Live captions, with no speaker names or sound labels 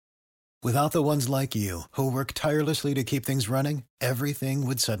Without the ones like you, who work tirelessly to keep things running, everything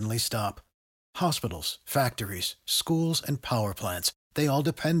would suddenly stop. Hospitals, factories, schools, and power plants, they all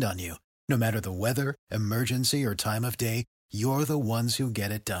depend on you. No matter the weather, emergency, or time of day, you're the ones who get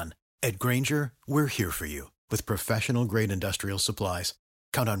it done. At Grainger, we're here for you with professional-grade industrial supplies.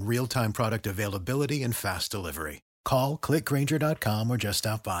 Count on real-time product availability and fast delivery. Call, clickgrainger.com, or just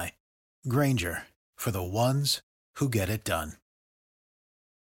stop by. Grainger, for the ones who get it done.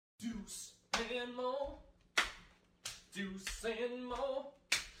 Deuce and Mo, Deuce and Mo,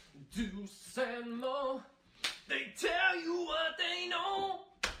 Deuce and Mo. They tell you what they know.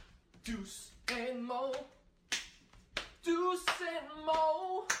 Deuce and Mo, Deuce and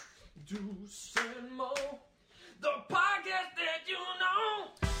Mo, Deuce and Mo. The podcast that you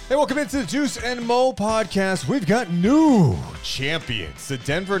know. Hey, welcome into the Deuce and Mo podcast. We've got new champions. The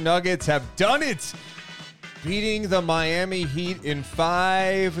Denver Nuggets have done it, beating the Miami Heat in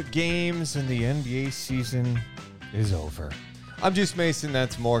 5 games, and the NBA season is over. I'm Deuce Mason.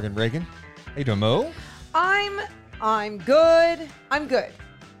 That's Morgan Reagan. How you doing, Mo? I'm good. I'm good.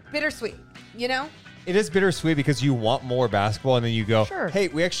 Bittersweet, you know? It is bittersweet because you want more basketball, and then you go, Sure. Hey,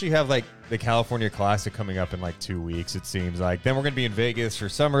 we actually have like the California Classic coming up in like 2 weeks, it seems like. Then we're going to be in Vegas for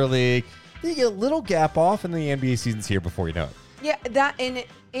Summer League. Then you get a little gap off, and the NBA season's here before you know it. Yeah, that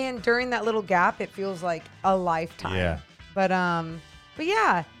and during that little gap, it feels like a lifetime. Yeah. But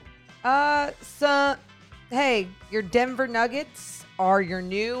yeah. So hey, your Denver Nuggets are your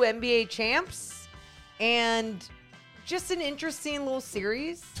new NBA champs, and just an interesting little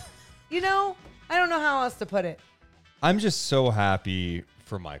series. You know, I don't know how else to put it. I'm just so happy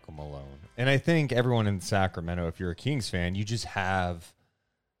for Michael Malone. And I think everyone in Sacramento, if you're a Kings fan, you just have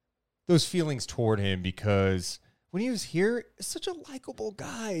those feelings toward him because when he was here, such a likable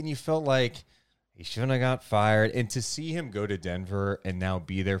guy, and you felt like he shouldn't have got fired. And to see him go to Denver and now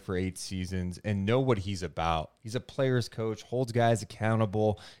be there for 8 seasons and know what he's about. He's a player's coach, holds guys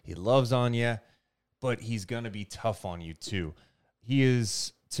accountable. He loves on you, but he's going to be tough on you too. He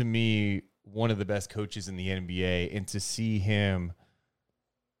is, to me, one of the best coaches in the NBA, and to see him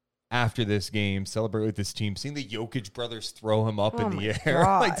after this game celebrate with his team, seeing the Jokic brothers throw him up in the air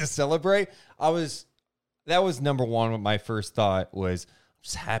like to celebrate, that was number one. My first thought was, I'm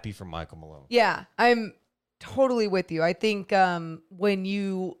just happy for Michael Malone. Yeah, I'm totally with you. I think when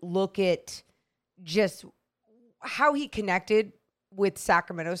you look at just how he connected with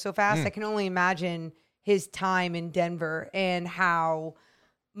Sacramento so fast, I can only imagine his time in Denver and how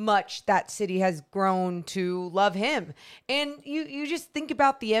much that city has grown to love him. And you just think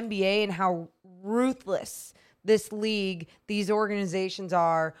about the NBA and how ruthless this league, these organizations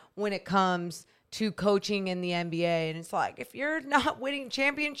are when it comes to coaching in the NBA. And it's like, if you're not winning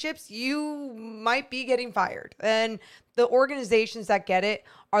championships, you might be getting fired. And the organizations that get it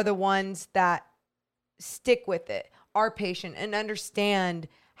are the ones that stick with it, are patient, and understand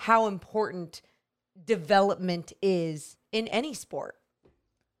how important development is in any sport.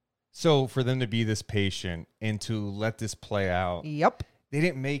 So for them to be this patient and to let this play out, Yep. they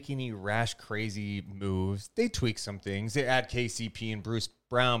didn't make any rash, crazy moves. They tweaked some things. They add KCP and Bruce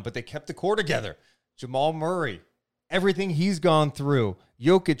Brown, but they kept the core together. Jamal Murray, everything he's gone through.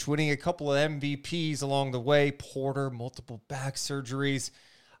 Jokic winning a couple of MVPs along the way. Porter, multiple back surgeries.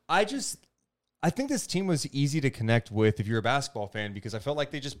 I think this team was easy to connect with if you're a basketball fan because I felt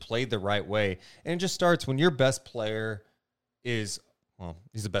like they just played the right way. And it just starts when your best player is... Well,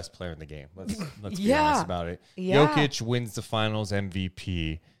 he's the best player in the game. Let's be honest about it. Yeah. Jokic wins the finals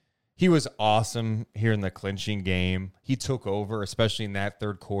MVP. He was awesome here in the clinching game. He took over, especially in that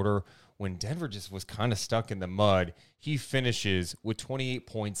third quarter when Denver just was kind of stuck in the mud. He finishes with 28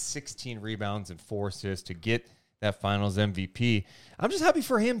 points, 16 rebounds, and 4 assists to get that finals MVP. I'm just happy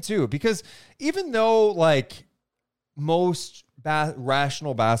for him too, because even though like most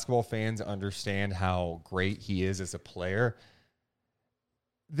rational basketball fans understand how great he is as a player,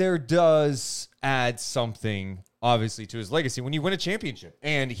 there does add something, obviously, to his legacy when you win a championship.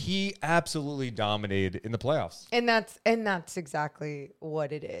 And he absolutely dominated in the playoffs. And that's exactly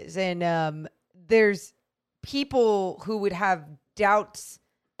what it is. And there's people who would have doubts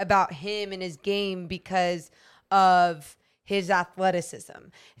about him and his game because of his athleticism,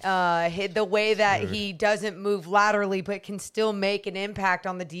 the way that he doesn't move laterally but can still make an impact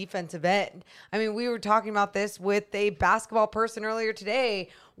on the defensive end. I mean, we were talking about this with a basketball person earlier today,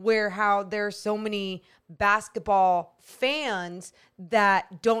 where how there are so many basketball fans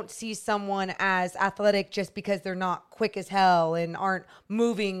that don't see someone as athletic just because they're not quick as hell and aren't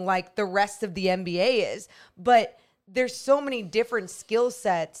moving like the rest of the NBA is. But there's so many different skill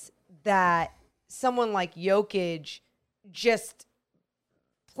sets that someone like Jokic just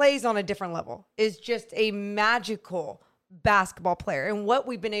plays on a different level, is just a magical basketball player. And what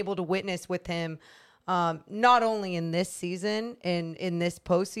we've been able to witness with him, not only in this season and in this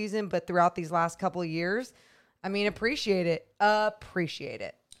postseason, but throughout these last couple of years, I mean, appreciate it. Appreciate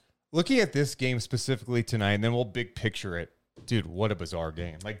it. Looking at this game specifically tonight, and then we'll big picture it. Dude, what a bizarre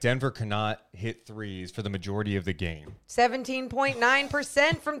game. Like, Denver cannot hit threes for the majority of the game.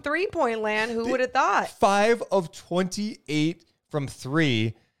 17.9% from three-point land. Who would have thought? 5 of 28 from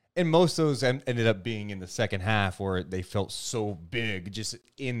 3, and most of those ended up being in the second half where they felt so big just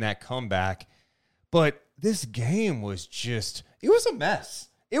in that comeback. But this game was just, it was a mess.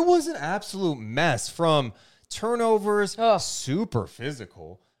 It was an absolute mess, from turnovers, super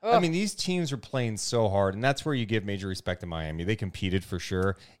physical. I mean, these teams are playing so hard, and that's where you give major respect to Miami. They competed for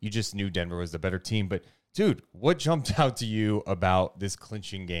sure. You just knew Denver was the better team. But, dude, what jumped out to you about this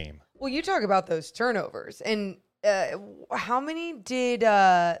clinching game? Well, you talk about those turnovers, and how many did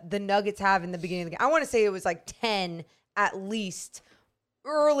the Nuggets have in the beginning of the game? I want to say it was like 10 at least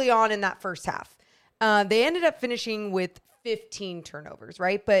early on in that first half. They ended up finishing with 15 turnovers,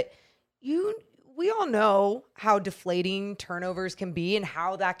 right? But we all know how deflating turnovers can be and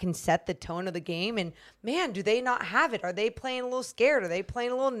how that can set the tone of the game. And man, do they not have it? Are they playing a little scared? Are they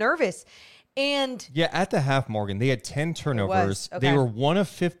playing a little nervous? And yeah, at the half, Morgan, they had 10 turnovers. Okay. They were 1 of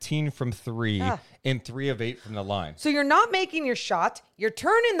 15 from 3 and 3 of 8 from the line. So you're not making your shot, you're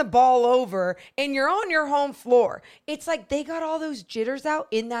turning the ball over, and you're on your home floor. It's like they got all those jitters out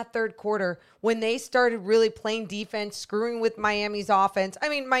in that third quarter when they started really playing defense, screwing with Miami's offense. I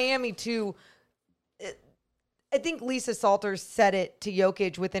mean, Miami too. I think Lisa Salters said it to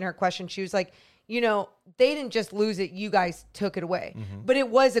Jokic within her question. She was like, you know, they didn't just lose it. You guys took it away. Mm-hmm. But it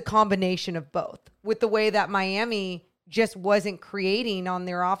was a combination of both, with the way that Miami just wasn't creating on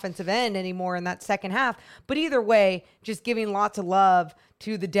their offensive end anymore in that second half. But either way, just giving lots of love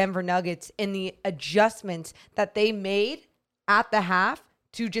to the Denver Nuggets and the adjustments that they made at the half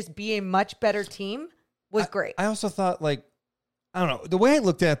to just be a much better team was great. I also thought, like, I don't know, the way I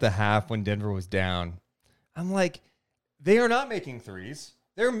looked at the half when Denver was down, I'm like, they are not making threes.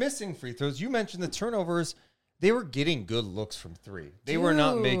 They're missing free throws. You mentioned the turnovers. They were getting good looks from 3. They were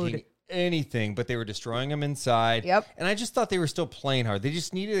not making anything, but they were destroying them inside. Yep. And I just thought they were still playing hard. They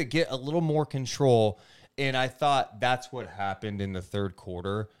just needed to get a little more control. And I thought that's what happened in the third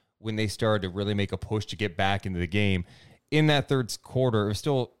quarter when they started to really make a push to get back into the game. In that third quarter, it was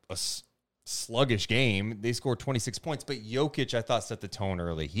still a sluggish game. They scored 26 points, but Jokic, I thought, set the tone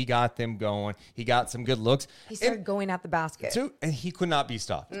early. He got them going. He got some good looks. He started going at the basket. And he could not be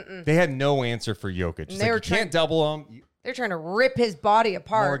stopped. They had no answer for Jokic. It's like, you can't double him. They're trying to rip his body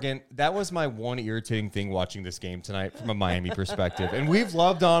apart. Morgan, that was my one irritating thing watching this game tonight from a Miami perspective. And we've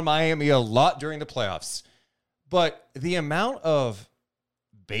loved on Miami a lot during the playoffs. But the amount of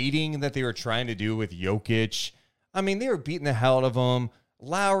baiting that they were trying to do with Jokic, I mean, they were beating the hell out of him.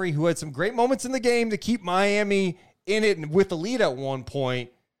 Lowry, who had some great moments in the game to keep Miami in it with the lead at one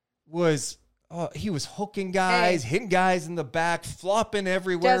point, he was hooking guys, hitting guys in the back, flopping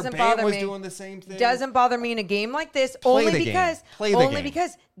everywhere. Bam was doing the same thing. Doesn't bother me in a game like this, only because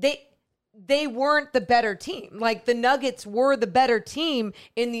they weren't the better team. Like, the Nuggets were the better team,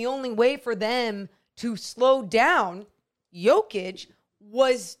 and the only way for them to slow down Jokic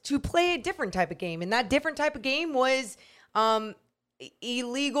was to play a different type of game, and that different type of game was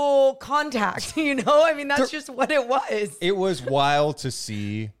illegal contact. You know, I mean, that's just what it was. It was wild to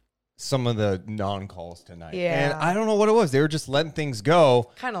see some of the non-calls tonight. Yeah. And I don't know what it was. They were just letting things go.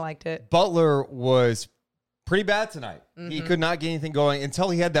 Kind of liked it. Butler was pretty bad tonight. Mm-hmm. He could not get anything going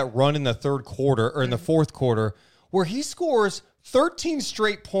until he had that run in the third quarter or in the fourth quarter where he scores 13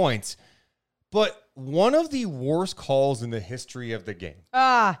 straight points. But one of the worst calls in the history of the game.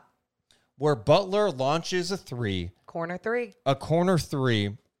 Where Butler launches a corner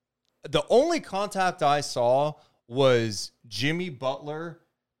three. The only contact I saw was Jimmy Butler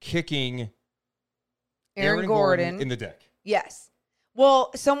kicking Aaron Gordon in the deck. Yes.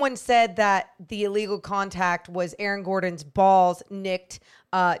 Well, someone said that the illegal contact was Aaron Gordon's balls nicked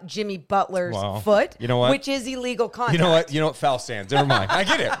Jimmy Butler's foot, you know what? Which is illegal contact. You know what? Foul stands. Never mind. I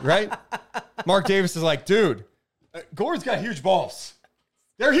get it, right? Mark Davis is like, dude, Gordon's got huge balls.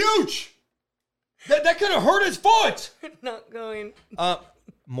 They're huge. That could have hurt his foot. Not going.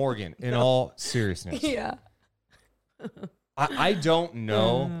 Morgan, in all seriousness. Yeah. I don't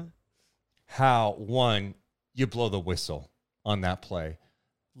know how, one, you blow the whistle on that play,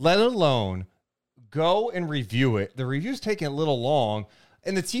 let alone go and review it. The review's taking a little long.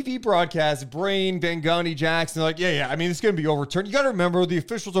 And the TV broadcast, Brain, Van Gundy, Jackson, like, yeah, I mean, it's going to be overturned. You got to remember, the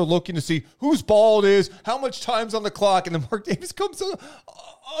officials are looking to see whose ball it is, how much time's on the clock. And then Mark Davis comes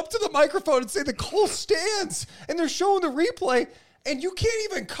up to the microphone and say the call stands. And they're showing the replay, and you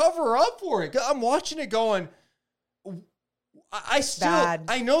can't even cover up for it. I'm watching it going,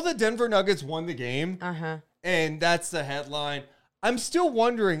 I know the Denver Nuggets won the game, and that's the headline. I'm still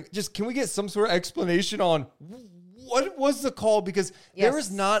wondering, just can we get some sort of explanation on what was the call? Because there is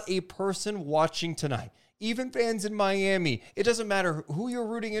not a person watching tonight, even fans in Miami. It doesn't matter who your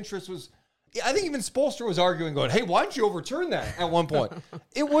rooting interest was. I think even Spoelstra was arguing, going, hey, why don't you overturn that at one point?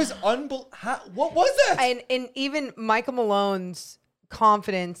 It was unbelievable. What was that? And even Michael Malone's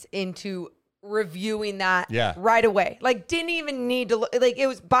confidence into reviewing that right away. Like, didn't even need to look. Like, it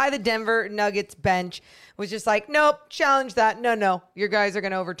was by the Denver Nuggets bench. Was just like, nope, challenge that. No, your guys are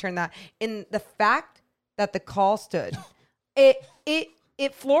going to overturn that. And the fact that the call stood,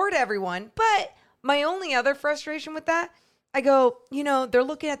 it floored everyone. But my only other frustration with that, I go, they're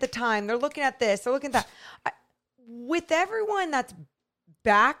looking at the time. They're looking at this. They're looking at that. With everyone that's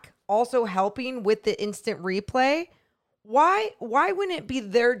back also helping with the instant replay, why wouldn't it be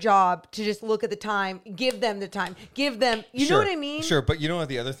their job to just look at the time, give them the time, give them, you know what I mean? Sure, but you know what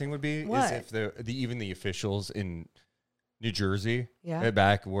the other thing would be? What? Is if even the officials in New Jersey,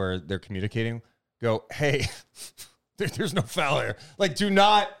 back where they're communicating, go, hey, there's no foul here. Like, do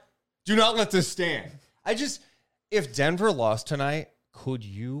not let this stand. If Denver lost tonight, could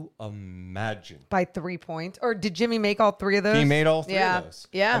you imagine? By 3 points? Or did Jimmy make all three of those? He made all three of those.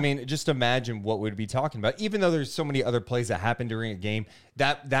 Yeah. I mean, just imagine what we'd be talking about. Even though there's so many other plays that happened during a game,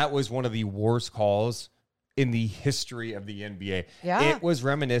 that was one of the worst calls in the history of the NBA. Yeah. It was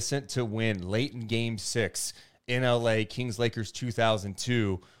reminiscent to when late in Game 6 in LA, Kings-Lakers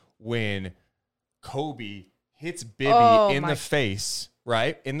 2002, when Kobe hits Bibby in the face,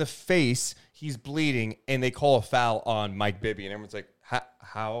 right? In the face, he's bleeding, and they call a foul on Mike Bibby, and everyone's like,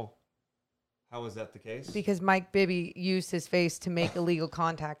 how is that the case? Because Mike Bibby used his face to make illegal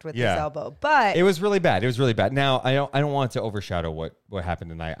contact with his elbow. But it was really bad. Now, I don't want to overshadow what happened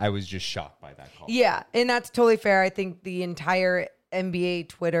tonight. I was just shocked by that call. Yeah, and that's totally fair. I think the entire NBA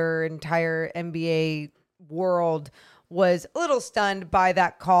Twitter, entire NBA world was a little stunned by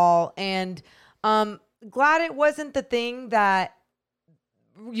that call, and glad it wasn't the thing that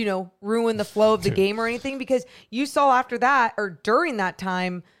ruin the flow of the game or anything, because you saw after that or during that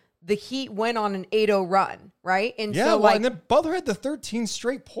time, the Heat went on an 8-0 run, right? And and then Butler had the 13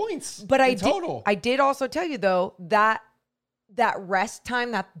 straight points total. I did also tell you, though, that rest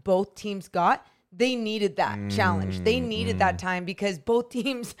time that both teams got, they needed that challenge. They needed that time because both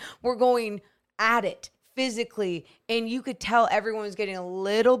teams were going at it physically, and you could tell everyone was getting a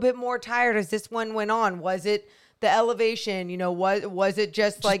little bit more tired as this one went on. Was it the elevation, was it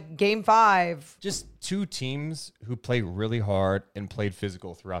just like Game 5? Just two teams who play really hard and played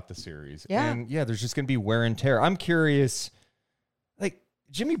physical throughout the series. Yeah. And there's just going to be wear and tear. I'm curious, like,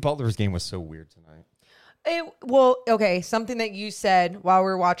 Jimmy Butler's game was so weird tonight. Something that you said while we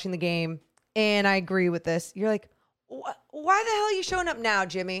were watching the game, and I agree with this. You're like, why the hell are you showing up now,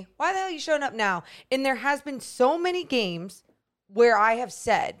 Jimmy? Why the hell are you showing up now? And there has been so many games where I have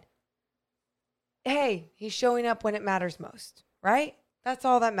said, hey, he's showing up when it matters most, right? That's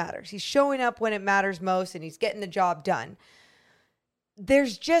all that matters. He's showing up when it matters most, and he's getting the job done.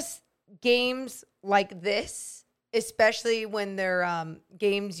 There's just games like this, especially when they're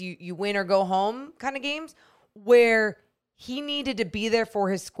games you win or go home kind of games, where he needed to be there for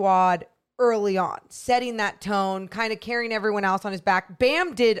his squad early on, setting that tone, kind of carrying everyone else on his back.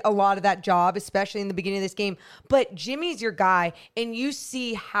 Bam did a lot of that job, especially in the beginning of this game. But Jimmy's your guy, and you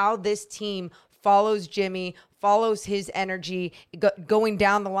see how this team follows Jimmy, follows his energy, going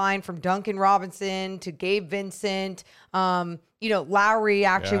down the line from Duncan Robinson to Gabe Vincent. Lowry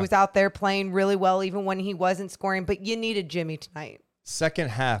actually was out there playing really well even when he wasn't scoring, but you needed Jimmy tonight. Second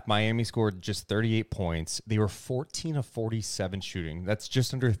half, Miami scored just 38 points. They were 14 of 47 shooting. That's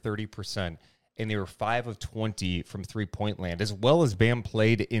just under 30%. And they were 5 of 20 from three-point land. As well as Bam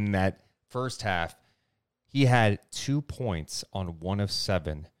played in that first half, he had 2 points on 1 of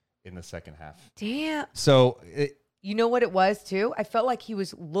 7 in the second half. Damn. So, you know what it was too? I felt like he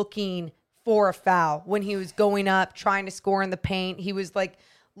was looking for a foul when he was going up, trying to score in the paint. He was like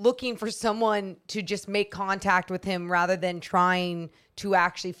looking for someone to just make contact with him rather than trying to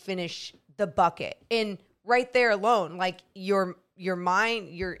actually finish the bucket. And right there alone, like your your mind,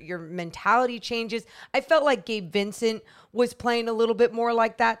 your mentality changes. I felt like Gabe Vincent was playing a little bit more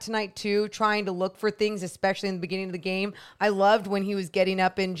like that tonight too, trying to look for things, especially in the beginning of the game. I loved when he was getting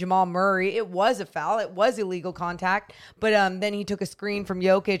up in Jamal Murray. It was a foul. It was illegal contact. But then he took a screen from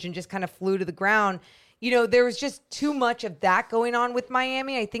Jokic and just kind of flew to the ground. You know, there was just too much of that going on with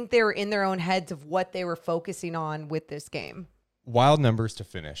Miami. I think they were in their own heads of what they were focusing on with this game. Wild numbers to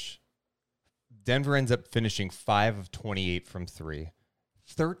finish. Denver ends up finishing 5 of 28 from 3,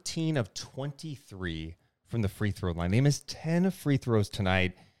 13 of 23 from the free throw line. They missed 10 free throws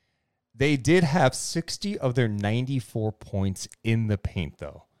tonight. They did have 60 of their 94 points in the paint,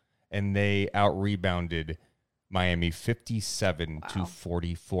 though, and they out-rebounded Miami 57 to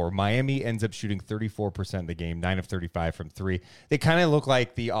 44. Miami ends up shooting 34% of the game, 9 of 35 from 3. They kind of look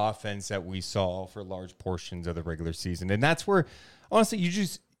like the offense that we saw for large portions of the regular season, and that's where, honestly,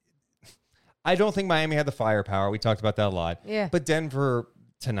 I don't think Miami had the firepower. We talked about that a lot. Yeah. But Denver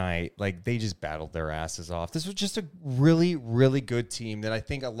tonight, like, they just battled their asses off. This was just a really, really good team that I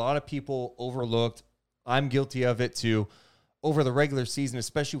think a lot of people overlooked. I'm guilty of it too, over the regular season,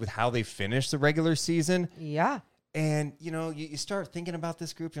 especially with how they finished the regular season. Yeah. And, you know, you start thinking about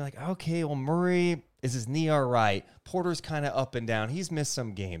this group. You're like, okay, well, Murray, is his knee all right? Porter's kind of up and down. He's missed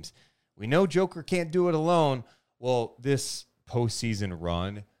some games. We know Joker can't do it alone. Well, this postseason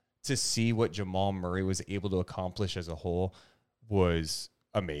run, to see what Jamal Murray was able to accomplish as a whole was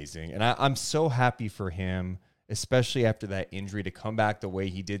amazing. And I'm so happy for him, especially after that injury, to come back the way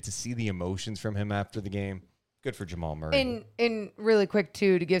he did, to see the emotions from him after the game. Good for Jamal Murray. And really quick,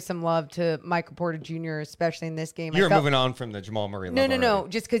 too, to give some love to Michael Porter Jr., especially in this game. You're moving on from the Jamal Murray love No. already.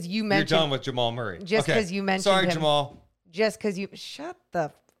 Just because you mentioned... You're done with Jamal Murray. Just because you mentioned Sorry, him. Jamal. Just because you...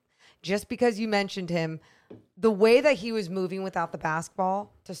 Just because you mentioned him, the way that he was moving without the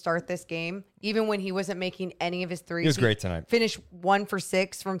basketball to start this game, even when he wasn't making any of his threes. He was great tonight. Finished 1 for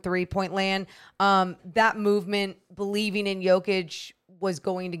 6 from three-point land. That movement, believing in Jokic was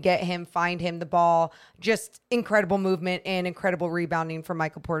going to get him, find him the ball. Just incredible movement and incredible rebounding from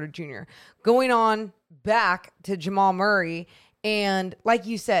Michael Porter Jr. Going on back to Jamal Murray, and like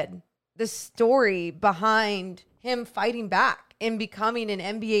you said, the story behind him fighting back and becoming an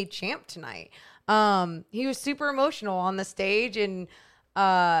NBA champ tonight. He was super emotional on the stage, and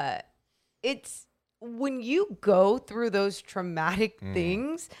it's when you go through those traumatic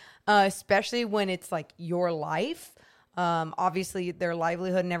things, especially when it's like your life, obviously their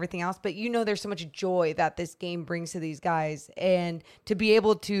livelihood and everything else, but you know there's so much joy that this game brings to these guys, and to be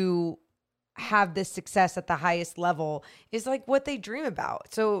able to have this success at the highest level is like what they dream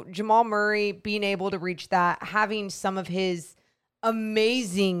about. So Jamal Murray being able to reach that, having some of his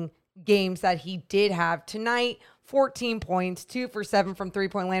amazing games that he did have tonight, 14 points, 2 for 7 from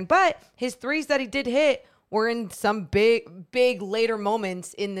three-point land, but his threes that he did hit were in some big later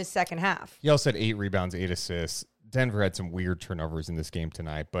moments in the second half. He also had 8 rebounds, 8 assists. Denver had some weird turnovers in this game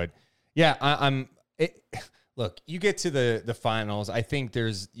tonight, but yeah, look, you get to the finals. I think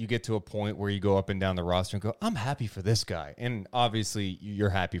you get to a point where you go up and down the roster and go, I'm happy for this guy. And obviously you're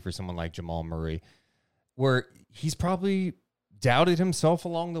happy for someone like Jamal Murray, where he's probably doubted himself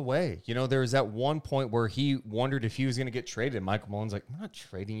along the way. You know, there was that one point where he wondered if he was going to get traded. And Michael Malone's like, I'm not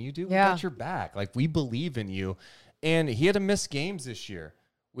trading you, dude. We got your back. Like, we believe in you. And he had to miss games this year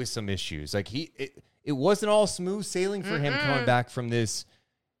with some issues. Like, it wasn't all smooth sailing for him coming back from this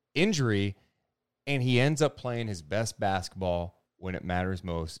injury. And he ends up playing his best basketball when it matters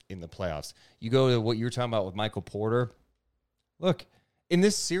most in the playoffs. You go to what you were talking about with Michael Porter. Look, in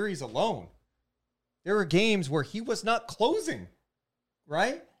this series alone, there were games where he was not closing,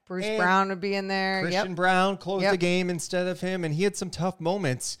 right? Bruce Brown would be in there. Christian Brown closed the game instead of him, and he had some tough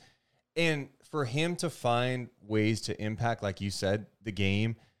moments. And for him to find ways to impact, like you said, the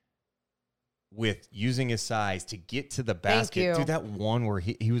game with using his size to get to the basket. Dude, that one where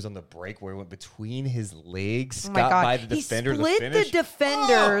he was on the break where he went between his legs, got by the defender to finish. He split the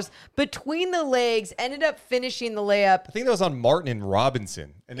defenders between the legs, ended up finishing the layup. I think that was on Martin and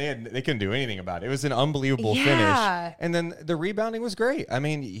Robinson, and they couldn't do anything about it. It was an unbelievable finish. And then the rebounding was great. I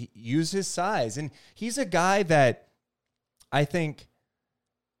mean, he used his size, and he's a guy that I think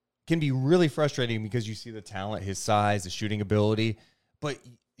can be really frustrating because you see the talent, his size, the shooting ability, but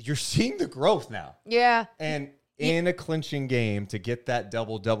you're seeing the growth now. Yeah. And in a clinching game to get that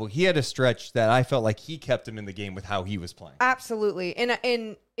double-double, he had a stretch that I felt like he kept him in the game with how he was playing. Absolutely.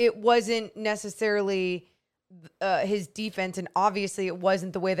 And it wasn't necessarily his defense, and obviously it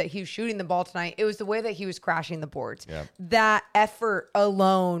wasn't the way that he was shooting the ball tonight. It was the way that he was crashing the boards. Yep. That effort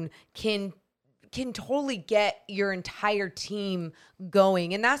alone can can totally get your entire team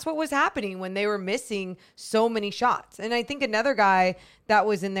going. And that's what was happening when they were missing so many shots. And I think another guy that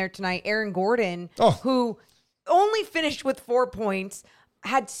was in there tonight, Aaron Gordon, who only finished with 4 points,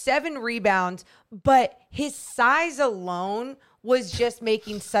 had 7 rebounds, but his size alone was just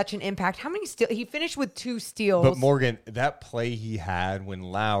making such an impact. How many steals? He finished with 2 steals. But Morgan, that play he had when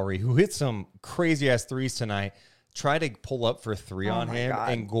Lowry, who hit some crazy ass threes tonight, tried to pull up for 3 on him,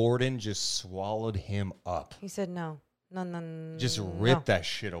 and Gordon just swallowed him up. He said no. Just ripped that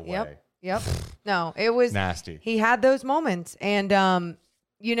shit away. Yep. No, it was nasty. He had those moments, and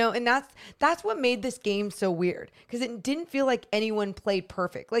and that's what made this game so weird, because it didn't feel like anyone played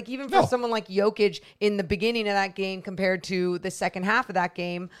perfect. Like even for someone like Jokic in the beginning of that game compared to the second half of that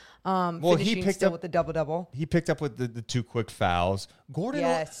game, finishing still with the double-double. He picked up with the 2 quick fouls.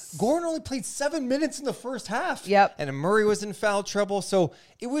 Gordon only played 7 minutes in the first half. Yep. And Murray was in foul trouble. So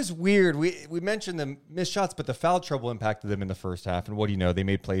it was weird. We mentioned the missed shots, but the foul trouble impacted them in the first half. And what do you know? They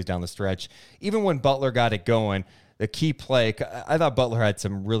made plays down the stretch. Even when Butler got it going, the key play, I thought Butler had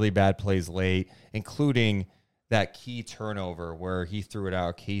some really bad plays late, including that key turnover where he threw it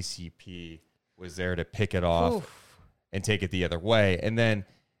out. KCP was there to pick it off and take it the other way. And then,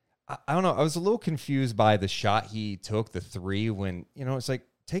 I don't know, I was a little confused by the shot he took, the 3, when, it's like,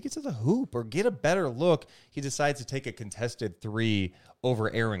 take it to the hoop or get a better look. He decides to take a contested 3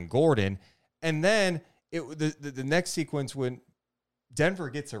 over Aaron Gordon. And then the next sequence when Denver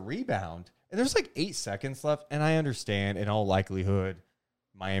gets a rebound, and there's like 8 seconds left, and I understand in all likelihood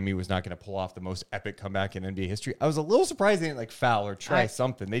Miami was not going to pull off the most epic comeback in NBA history. I was a little surprised they didn't like foul or try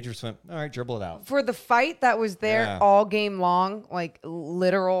something. They just went, all right, dribble it out. For the fight that was there all game long, like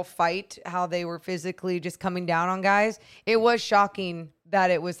literal fight, how they were physically just coming down on guys, it was shocking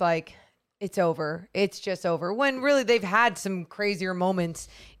that it was like, it's over. It's just over. When really they've had some crazier moments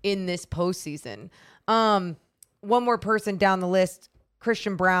in this postseason. One more person down the list,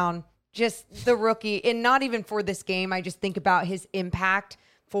 Christian Braun. Just the rookie, and not even for this game. I just think about his impact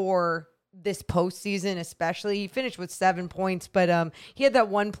for this postseason, especially. He finished with 7 points, but he had that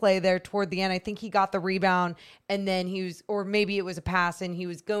one play there toward the end. I think he got the rebound, and then or maybe it was a pass, and he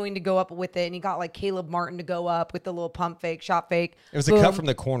was going to go up with it, and he got like Caleb Martin to go up with the little pump fake, shot fake. It was a cut from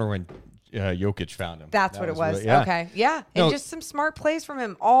the corner when Jokic found him. That's what it was. Really, okay, yeah, and just some smart plays from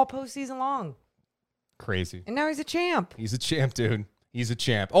him all postseason long. Crazy. And now he's a champ. He's a champ, dude. He's a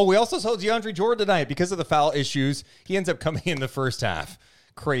champ. Oh, we also saw DeAndre Jordan tonight because of the foul issues. He ends up coming in the first half.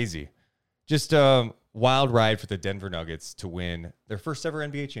 Crazy. Just a wild ride for the Denver Nuggets to win their first ever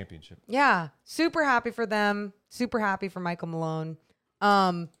NBA championship. Yeah. Super happy for them. Super happy for Michael Malone.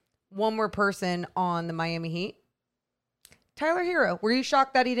 One more person on the Miami Heat. Tyler Hero. Were you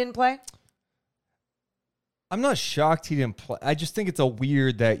shocked that he didn't play? I'm not shocked he didn't play. I just think it's a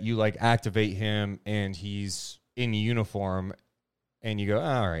weird that you like activate him and he's in uniform and you go, oh,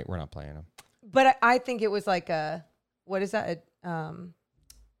 all right, we're not playing him. But I think it was like what is that? I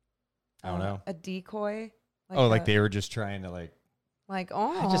don't know. A decoy? Like they were just trying to like, I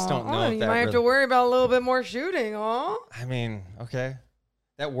just don't know. You might have to worry about a little bit more shooting, I mean, okay.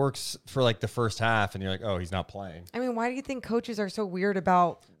 That works for like the first half and you're like, oh, he's not playing. I mean, why do you think coaches are so weird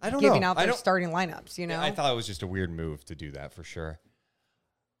about giving out their starting lineups, you know? I thought it was just a weird move to do that for sure.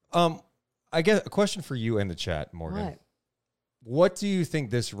 I guess a question for you in the chat, Morgan. What do you think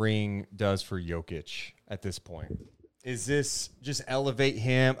this ring does for Jokic at this point? Is this just elevate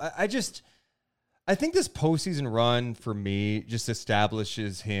him? I think this postseason run for me just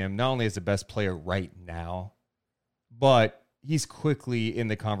establishes him not only as the best player right now, but he's quickly in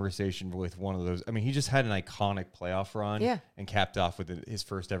the conversation with one of those. I mean, he just had an iconic playoff run and capped off with his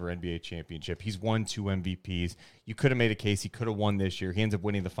first ever NBA championship. He's won 2 MVPs. You could have made a case he could have won this year. He ends up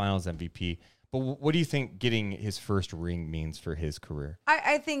winning the finals MVP. But what do you think getting his first ring means for his career?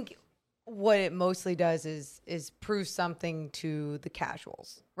 I think what it mostly does is prove something to the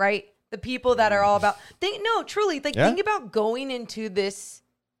casuals, right? The people that are all about think about going into this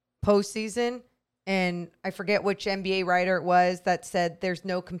postseason, and I forget which NBA writer it was that said there's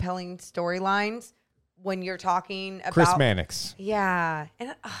no compelling storylines when you're talking about Chris Mannix. Yeah.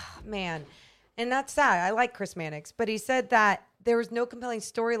 And man. And that's sad. I like Chris Mannix, but he said that there was no compelling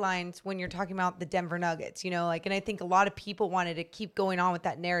storylines when you're talking about the Denver Nuggets, and I think a lot of people wanted to keep going on with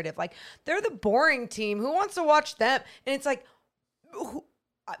that narrative. Like, they're the boring team. Who wants to watch them? And it's like,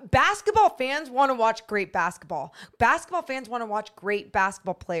 basketball fans want to watch great basketball. Basketball fans want to watch great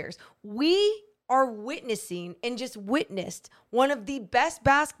basketball players. We are witnessing and just witnessed one of the best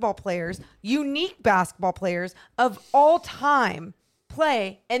basketball players, unique basketball players of all time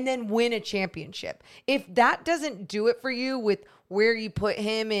play and then win a championship. If that doesn't do it for you with where you put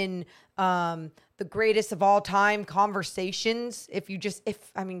him in the greatest of all time conversations.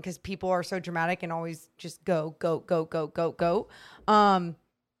 Because people are so dramatic and always just go,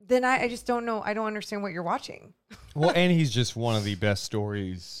 then I just don't know. I don't understand what you're watching. Well, and he's just one of the best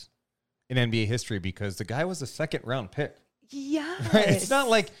stories in NBA history because the guy was a second-round pick. Yeah. It's not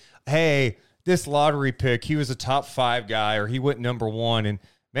like, hey, this lottery pick, he was a top 5 guy or he went number 1 and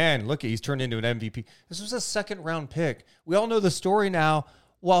man, look, he's turned into an MVP. This was a second-round pick. We all know the story now.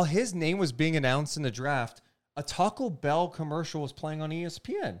 While his name was being announced in the draft, a Taco Bell commercial was playing on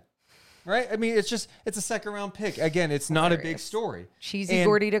ESPN. Right? I mean, it's a second-round pick. Again, it's not a big story. Cheesy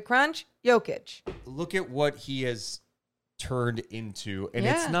gordita crunch, Jokic. Look at what he has turned into. And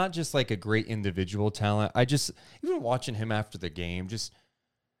it's not just like a great individual talent. Even watching him after the game,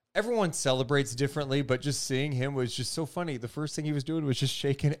 everyone celebrates differently, but just seeing him was just so funny. The first thing he was doing was just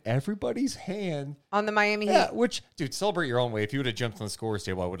shaking everybody's hand. On the Miami Heat. Yeah, which, dude, celebrate your own way. If you would have jumped on the scorer's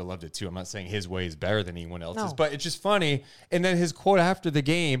table, I would have loved it too. I'm not saying his way is better than anyone else's, but it's just funny. And then his quote after the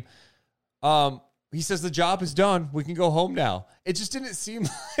game, he says, the job is done. We can go home now. It just didn't seem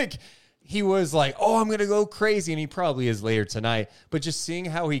like he was like, oh, I'm going to go crazy. And he probably is later tonight. But just seeing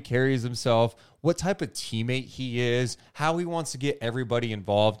how he carries himself, what type of teammate he is, how he wants to get everybody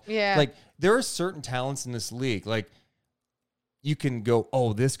involved. Yeah. Like, there are certain talents in this league. Like, you can go,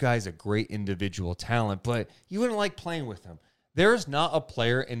 oh, this guy's a great individual talent, but you wouldn't like playing with him. There's not a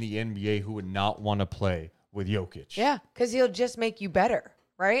player in the NBA who would not want to play with Jokic. Yeah, because he'll just make you better,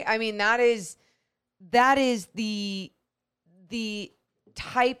 right? I mean, that is the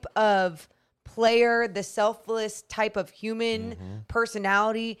type of player, the selfless type of human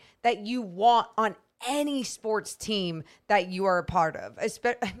personality that you want on any sports team that you are a part of. I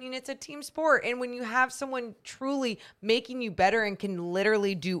mean, it's a team sport. And when you have someone truly making you better and can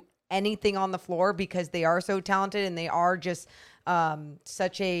literally do anything on the floor because they are so talented and they are just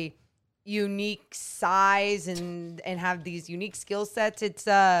such a unique size and have these unique skill sets, it's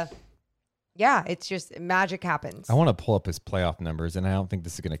just magic happens. I want to pull up his playoff numbers, and I don't think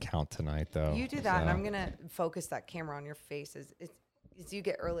this is going to count tonight, though. You do that, and I'm going to focus that camera on your face as you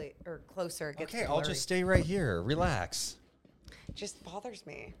get early or closer. It gets okay, blurry. I'll just stay right here. Relax. It just bothers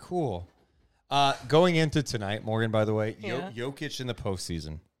me. Cool. Going into tonight, Morgan, by the way, Yeah. Jokic in the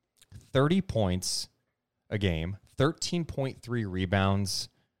postseason, 30 points a game, 13.3 rebounds,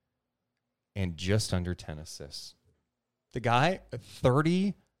 and just under 10 assists. The guy,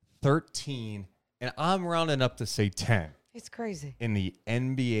 30, 13, and I'm rounding up to say 10. It's crazy. In the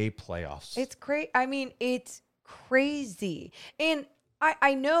NBA playoffs. It's crazy. I mean, it's crazy. And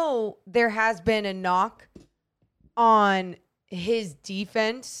I know there has been a knock on his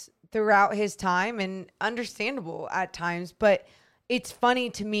defense throughout his time, and understandable at times, but it's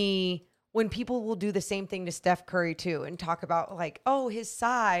funny to me when people will do the same thing to Steph Curry too and talk about like, oh, his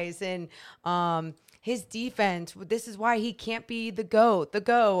size and his defense. This is why he can't be the GOAT,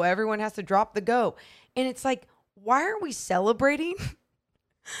 everyone has to drop the GOAT. And it's like, why aren't we celebrating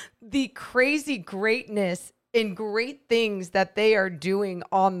the crazy greatness and great things that they are doing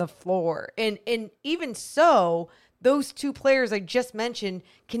on the floor? And even so, those two players I just mentioned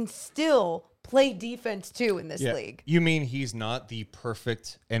can still play defense too in this league. You mean he's not the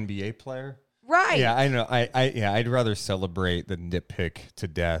perfect NBA player? Right. Yeah, I know. I'd rather celebrate than nitpick to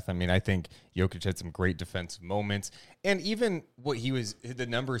death. I mean, I think Jokic had some great defensive moments, and even the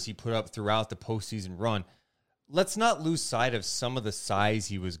numbers he put up throughout the postseason run. Let's not lose sight of some of the size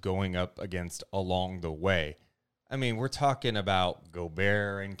he was going up against along the way. I mean, we're talking about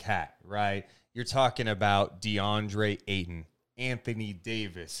Gobert and Cat, right? You're talking about DeAndre Ayton, Anthony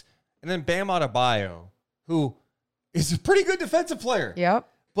Davis, and then Bam Adebayo, who is a pretty good defensive player. Yep.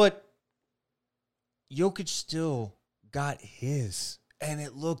 But Jokic still got his. And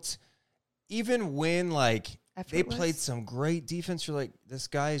it looked, even when they played some great defense, you're like, this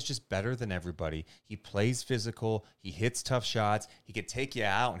guy is just better than everybody. He plays physical. He hits tough shots. He could take you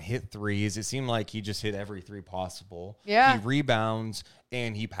out and hit threes. It seemed like he just hit every three possible. Yeah. He rebounds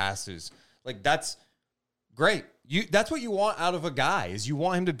and he passes. Like, that's great. That's what you want out of a guy, is you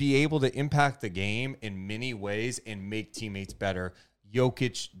want him to be able to impact the game in many ways and make teammates better.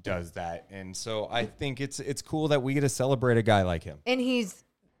 Jokic does that. And so I think it's cool that we get to celebrate a guy like him. And he's,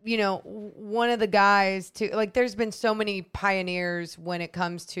 one of the guys to, like, there's been so many pioneers when it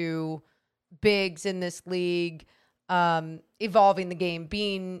comes to bigs in this league, evolving the game,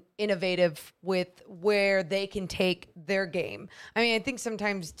 being innovative with where they can take their game. I mean, I think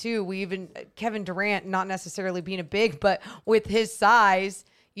sometimes too, Kevin Durant, not necessarily being a big, but with his size,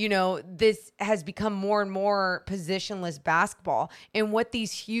 this has become more and more positionless basketball. And what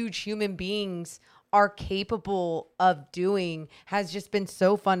these huge human beings are capable of doing has just been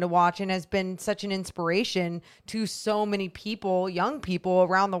so fun to watch and has been such an inspiration to so many people, young people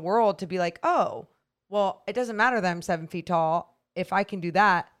around the world, to be like, oh, well, it doesn't matter that I'm 7 feet tall. If I can do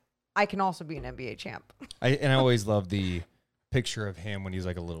that, I can also be an NBA champ. I always love the picture of him when he's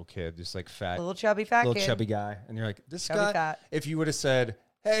like a little kid, just like fat, Little chubby fat little kid. chubby guy. And you're like, this Chubby guy, fat. if you would have said,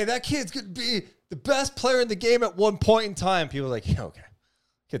 hey, that kid's going to be the best player in the game at one point in time, people are like, yeah, okay.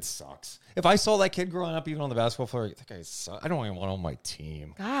 Kid sucks. If I saw that kid growing up, even on the basketball floor, that guy sucks. I don't even want him on my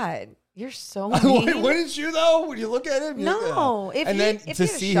team. God, you're so mean. Wouldn't you though? When you look at him, No. and then if to he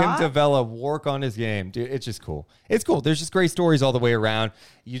had a see him shot- develop, work on his game, dude, it's just cool. It's cool. There's just great stories all the way around.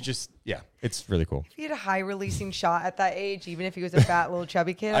 It's really cool. If he had a high releasing shot at that age, even if he was a fat little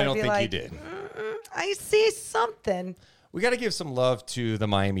chubby kid, I I'd don't be think he like, did. I see something. We got to give some love to the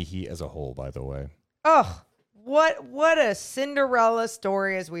Miami Heat as a whole, by the way. Oh, what a Cinderella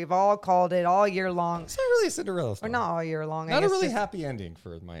story, as we've all called it all year long. It's not really a Cinderella Or story. not all year long. I Not a guess really just- happy ending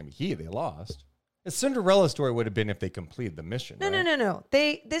for the Miami Heat. They lost. A Cinderella story would have been if they completed the mission. No, right? no.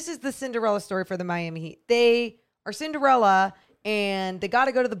 This is the Cinderella story for the Miami Heat. They are Cinderella, and they got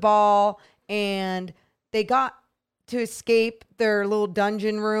to go to the ball, and they got to escape their little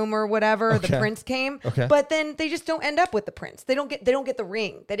dungeon room or whatever. Okay. The prince came, Okay. but then they just don't end up with the prince. They don't get the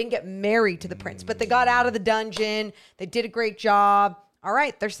ring. They didn't get married to the prince, but they got out of the dungeon. They did a great job. All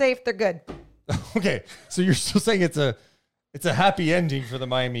right, they're safe. They're good. Okay, so you're still saying it's a happy ending for the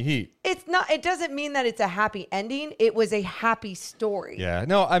Miami Heat. It's not. It doesn't mean that it's a happy ending. It was a happy story. Yeah.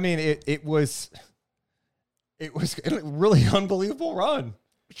 No, I mean it was a really unbelievable run.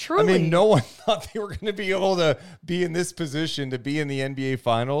 Truly. I mean, no one thought they were going to be able to be in this position to be in the NBA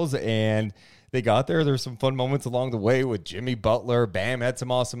Finals, and they got there. There were some fun moments along the way with Jimmy Butler. Bam had some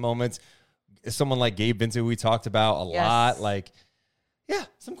awesome moments. Someone like Gabe Vincent, who we talked about a lot. Like, yeah,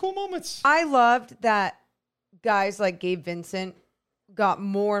 some cool moments. I loved that guys like Gabe Vincent got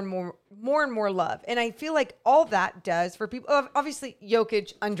more and more love. And I feel like all that does for people, obviously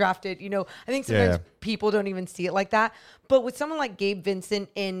Jokic undrafted, I think sometimes people don't even see it like that. But with someone like Gabe Vincent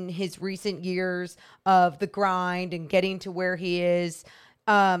in his recent years of the grind and getting to where he is,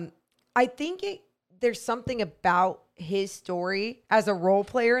 I think there's something about his story as a role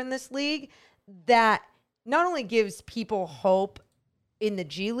player in this league that not only gives people hope in the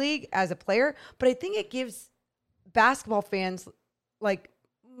G League as a player, but I think it gives basketball fans like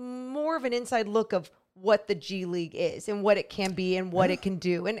more of an inside look of what the G League is and what it can be and what it can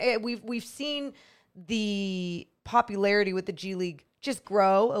do. And we've seen the popularity with the G League just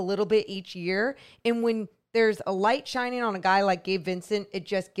grow a little bit each year. And when there's a light shining on a guy like Gabe Vincent, it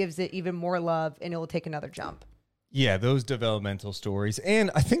just gives it even more love and it will take another jump. Yeah, those developmental stories. And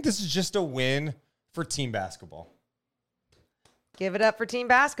I think this is just a win for team basketball. Give it up for team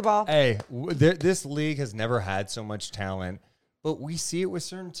basketball. Hey, this league has never had so much talent, but we see it with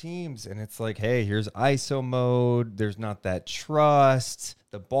certain teams, and it's like, hey, here's ISO mode. There's not that trust.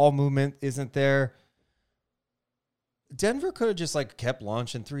 The ball movement isn't there. Denver could have just like kept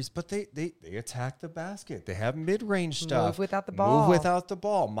launching threes, but they attack the basket. They have mid-range stuff. Move without the ball. Move without the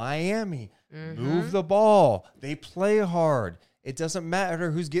ball. Miami, move the ball. They play hard. It doesn't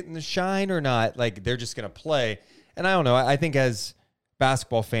matter who's getting the shine or not. Like, they're just going to play. And I don't know. I think as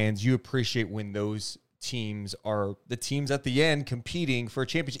basketball fans, you appreciate when those teams are the teams at the end competing for a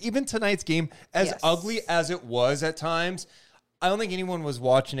championship. Even tonight's game, as ugly as it was at times, I don't think anyone was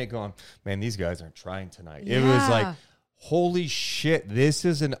watching it going, man, these guys aren't trying tonight. It was like, holy shit, this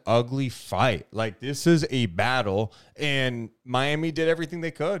is an ugly fight. Like, this is a battle. And Miami did everything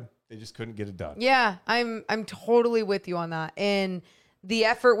they could. They just couldn't get it done. Yeah, I'm totally with you on that. And the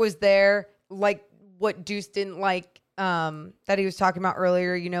effort was there, like what Deuce didn't like that he was talking about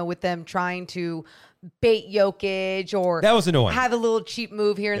earlier, with them trying to bait Jokic or That was annoying. have a little cheap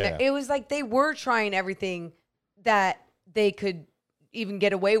move here and Yeah. there. It was like they were trying everything that they could even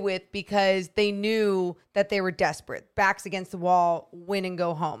get away with because they knew that they were desperate. Backs against the wall, win and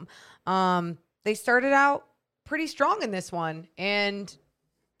go home. They started out pretty strong in this one, and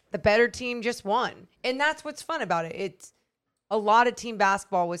the better team just won. And that's what's fun about it. It's a lot of team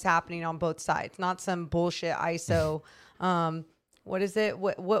basketball was happening on both sides, not some bullshit ISO. What is it?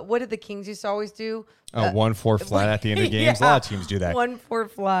 What did the Kings used to always do? 1-4 flat at the end of games. A lot of teams do that. 1-4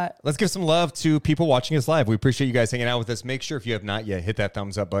 flat. Let's give some love to people watching us live. We appreciate you guys hanging out with us. Make sure if you have not yet, hit that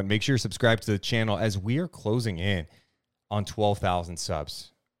thumbs up button. Make sure you're subscribed to the channel as we are closing in on 12,000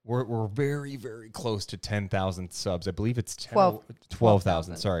 subs. We're very, very close to 10,000 subs. I believe it's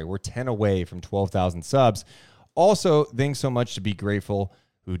 12,000. Sorry, we're 10 away from 12,000 subs. Also, things so much to be grateful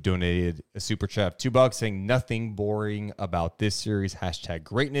who donated a super chat of $2 saying nothing boring about this series.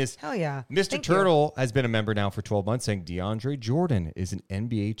 #greatness. Hell yeah. Mr. Thank you. Turtle has been a member now for 12 months saying DeAndre Jordan is an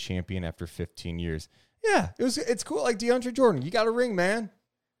NBA champion after 15 years. Yeah, it's cool. Like DeAndre Jordan, you got a ring, man.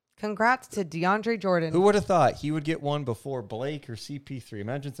 Congrats to DeAndre Jordan. Who would have thought he would get one before Blake or CP3?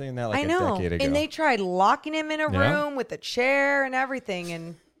 Imagine saying that like I know. a decade ago. And they tried locking him in a Yeah. room with a chair and everything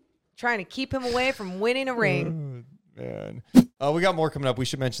and trying to keep him away from winning a ring. Man. We got more coming up. We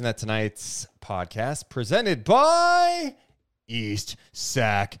should mention that tonight's podcast presented by East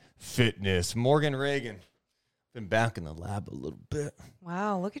Sac Fitness. Morgan Reagan. Been back in the lab a little bit.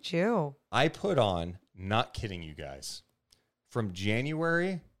 Wow, look at you. I put on, not kidding you guys, from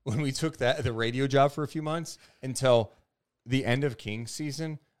January when we took the radio job for a few months until the end of Kings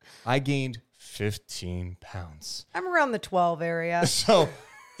season, I gained 15 pounds. I'm around the 12 area. So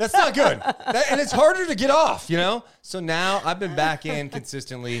that's not good. And it's harder to get off, you know? So now I've been back in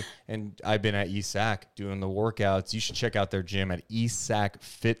consistently, and I've been at ESAC doing the workouts. You should check out their gym at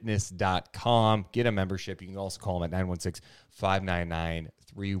esacfitness.com. Get a membership. You can also call them at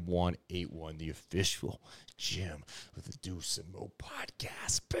 916-599-3181, the official gym with the Deuce and Mo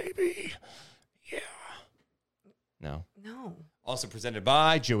podcast, baby. Yeah. No. Also presented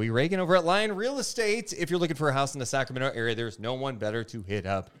by Joey Reagan over at Lion Real Estate. If you're looking for a house in the Sacramento area, there's no one better to hit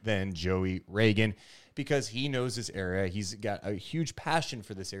up than Joey Reagan because he knows this area. He's got a huge passion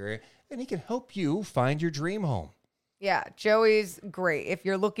for this area, and he can help you find your dream home. Yeah, Joey's great. If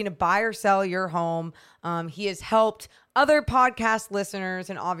you're looking to buy or sell your home, he has helped other podcast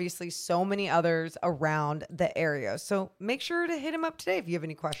listeners and obviously so many others around the area. So make sure to hit him up today if you have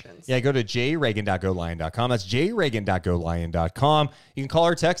any questions. Yeah, go to jreagan.golion.com. That's jreagan.golion.com. You can call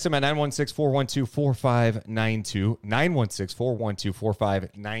or text him at 916-412-4592,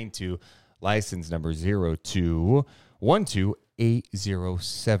 916-412-4592, license number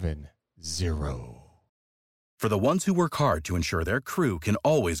 02-12-8070. For the ones who work hard to ensure their crew can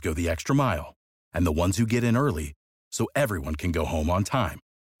always go the extra mile, and the ones who get in early so everyone can go home on time,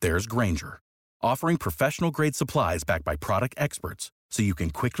 there's Grainger, offering professional-grade supplies backed by product experts so you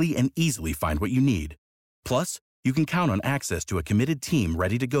can quickly and easily find what you need. Plus, you can count on access to a committed team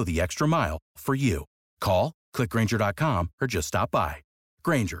ready to go the extra mile for you. Call, click Grainger.com, or just stop by.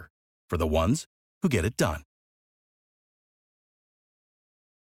 Grainger, for the ones who get it done.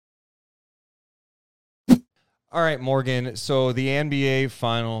 All right, Morgan. So the NBA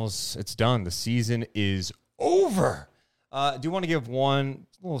Finals, it's done. The season is over. Do you want to give one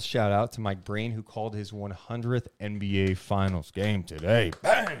little shout out to Mike Breen, who called his 100th NBA Finals game today?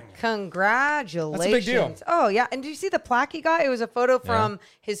 Bang! Congratulations. That's a big deal. Oh, yeah. And did you see the plaque he got? It was a photo from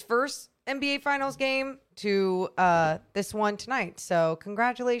his first NBA Finals game to this one tonight. So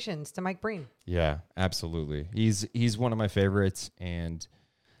congratulations to Mike Breen. Yeah, absolutely. He's one of my favorites, and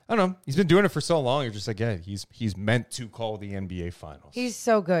I don't know. He's been doing it for so long. You're just like, yeah, he's meant to call the NBA Finals. He's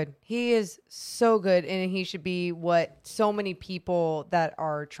so good. He is so good, and he should be what so many people that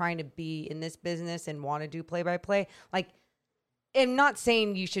are trying to be in this business and want to do play-by-play. Like, I'm not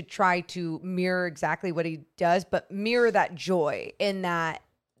saying you should try to mirror exactly what he does, but mirror that joy and that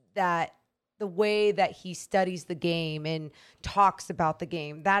the way that he studies the game and talks about the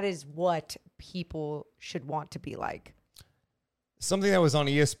game. That is what people should want to be like. Something that was on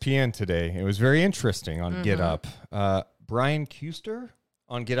ESPN today. It was very interesting on Get Up. Brian Kuster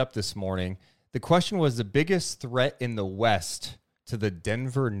on Get Up this morning. The question was the biggest threat in the West to the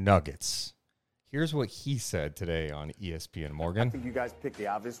Denver Nuggets. Here's what he said today on ESPN, Morgan. I think you guys picked the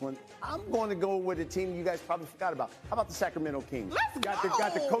obvious one. I'm going to go with a team you guys probably forgot about. How about the Sacramento Kings? Got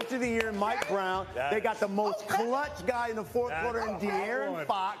the coach of the year, Mike Brown. They got the most clutch guy in the fourth quarter in De'Aaron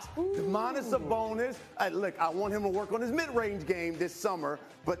Fox. Domantas Sabonis. Look, I want him to work on his mid-range game this summer.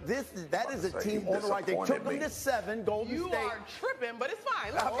 But that is a team on the right. They took them to 7. Golden State. You are tripping, but it's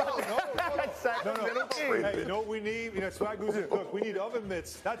fine. Sacramento Kings. Hey, you know what we need? Swag Goose, look, we need oven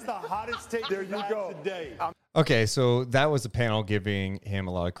mitts. That's the hottest take there you go today. Okay, so that was the panel giving him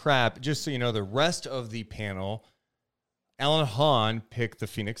a lot of crap. Just so you know, the rest of the panel, Alan Hahn picked the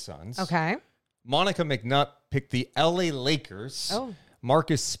Phoenix Suns. Okay. Monica McNutt picked the LA Lakers. Oh.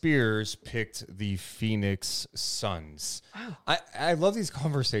 Marcus Spears picked the Phoenix Suns. Oh. I love these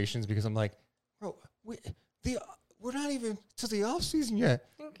conversations because I'm like, bro, we're not even to the offseason yet.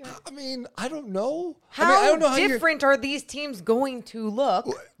 Okay. I mean, I don't know. How I don't know different are these teams going to look?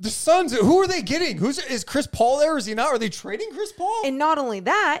 The Suns, who are they getting? Is Chris Paul there? Is he not? Are they trading Chris Paul? And not only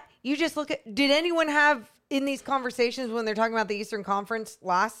that, you just look at, did anyone have in these conversations when they're talking about the Eastern Conference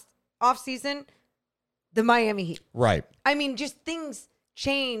last offseason, the Miami Heat? Right. I mean, just things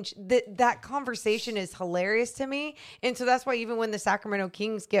change, that conversation is hilarious to me. And so that's why even when the Sacramento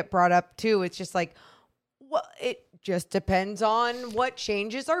Kings get brought up too, it's just like, well, it just depends on what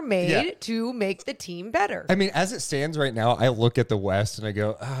changes are made to make the team better. I mean, as it stands right now, I look at the West and I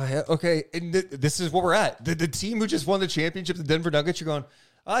go, okay, and this is where we're at. The team who just won the championship, the Denver Nuggets, you're going,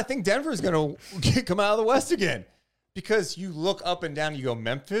 I think Denver's going to come out of the West again. Because you look up and down, you go,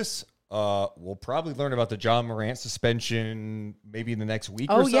 Memphis, we'll probably learn about the John Morant suspension maybe in the next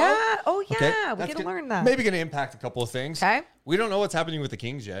week or so. Okay? We get to learn that. Maybe going to impact a couple of things. Okay. We don't know what's happening with the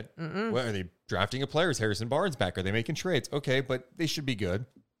Kings yet. Well, are they drafting a player? Is Harrison Barnes back? Are they making trades? Okay, but they should be good.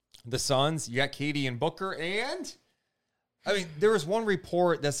 The Suns, you got Katie and Booker, and I mean, there was one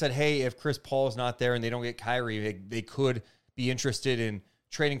report that said, hey, if Chris Paul is not there and they don't get Kyrie, they could be interested in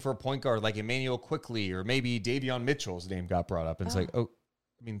trading for a point guard like Emmanuel Quickley, or maybe Davion Mitchell's name got brought up. And it's like, I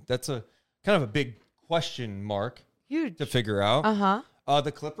mean, that's a kind of a big question mark to figure out.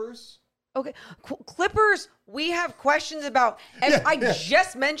 The Clippers. Okay. Clippers, we have questions about. I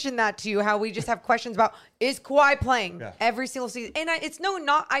just mentioned that to you, how we just have questions about, is Kawhi playing every single season? And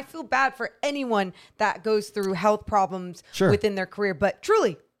I feel bad for anyone that goes through health problems within their career, but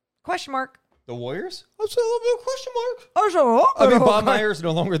truly, question mark. The Warriors? That's a little bit of a question mark. I mean, Bob Myers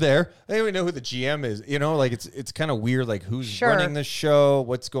no longer there. I don't even know who the GM is. You know, like it's kind of weird, like who's running the show,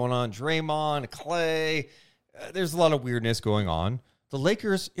 what's going on. Draymond, Clay. There's a lot of weirdness going on. The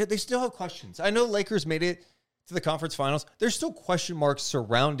Lakers, they still have questions. I know Lakers made it to the conference finals. There's still question marks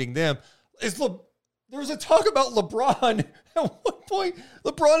surrounding them. There was a talk about LeBron at one point.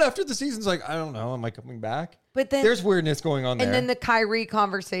 LeBron after the season's like, I don't know, am I coming back? But then there's weirdness going on there. And then the Kyrie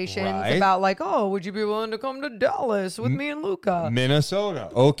conversations about like, oh, would you be willing to come to Dallas with me and Luka? Minnesota.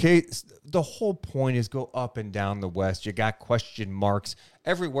 Okay. The whole point is go up and down the West. You got question marks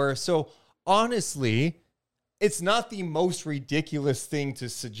everywhere. So honestly, it's not the most ridiculous thing to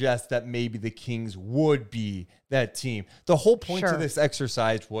suggest that maybe the Kings would be that team. The whole point to this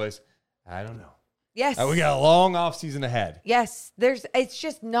exercise was, I don't know. Yes. We got a long offseason ahead. Yes. It's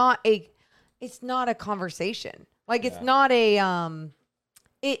just not a conversation. Like it's not a,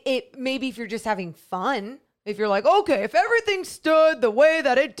 it maybe if you're just having fun, if you're like, okay, if everything stood the way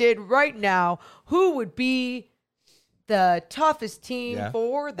that it did right now, who would be the toughest team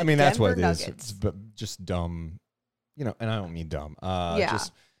for the Denver that's what it Nuggets? Is. It's just dumb, you know, and I don't mean dumb.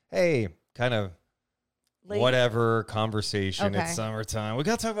 Just, hey, kind of whatever conversation. It's summertime. We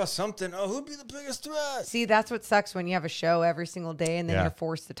got to talk about something. Oh, who'd be the biggest threat? See, that's what sucks when you have a show every single day and then you're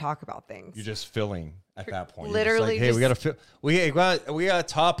forced to talk about things. You're just filling at that point. Literally, like, hey, we got to fill. We got a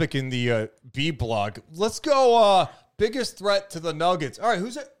topic in the B blog. Let's go. Biggest threat to the Nuggets. All right,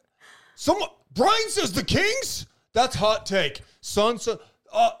 who's it? Brian says the Kings. That's hot take.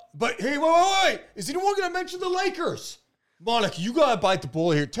 But hey, wait. Is anyone going to mention the Lakers? Monica, you got to bite the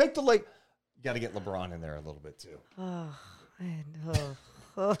bullet here. Take the Lakers. You got to get LeBron in there a little bit too.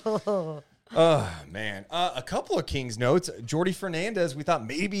 Oh, man. A couple of Kings notes. Jordy Fernandez, we thought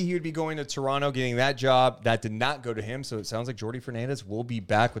maybe he would be going to Toronto, getting that job. That did not go to him. So it sounds like Jordy Fernandez will be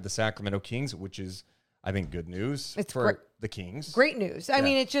back with the Sacramento Kings, which is, I think, good news for the Kings. Great news. I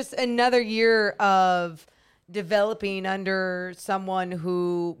mean, it's just another year of developing under someone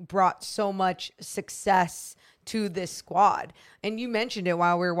who brought so much success to this squad. And you mentioned it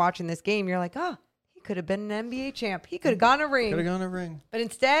while we were watching this game. You're like, oh, he could have been an NBA champ. He could have gotten a ring. But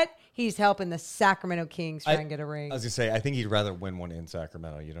instead, he's helping the Sacramento Kings try and get a ring. I was going to say, I think he'd rather win one in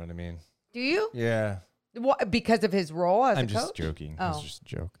Sacramento. You know what I mean? Do you? Yeah. What, because of his role as a coach? I'm just joking. Oh. It's just a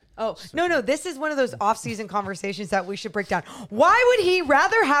joke. Oh, no. This is one of those off-season conversations that we should break down. Why would he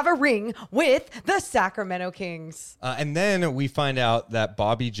rather have a ring with the Sacramento Kings? And then we find out that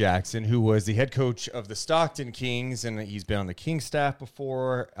Bobby Jackson, who was the head coach of the Stockton Kings, and he's been on the Kings staff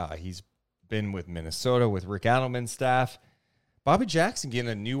before. He's been with Minnesota with Rick Adelman's staff. Bobby Jackson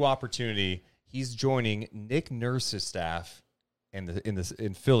getting a new opportunity. He's joining Nick Nurse's staff in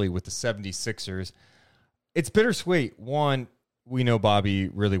Philly with the 76ers. It's bittersweet. One, we know Bobby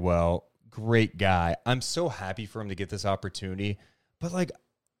really well. Great guy. I'm so happy for him to get this opportunity. But, like,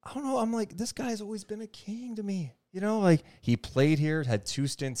 I don't know. I'm like, this guy's always been a king to me. You know, like, he played here, had 2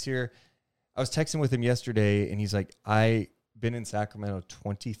 stints here. I was texting with him yesterday, and he's like, I've been in Sacramento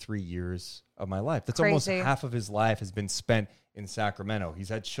 23 years of my life. That's almost half of his life has been spent in Sacramento. He's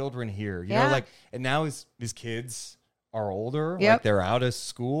had children here. You know, like, and now his kids are older. Yep. Like, they're out of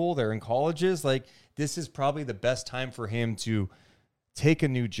school. They're in colleges. Like, this is probably the best time for him to take a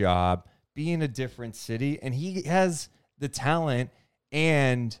new job, be in a different city, and he has the talent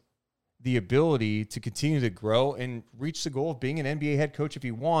and the ability to continue to grow and reach the goal of being an NBA head coach if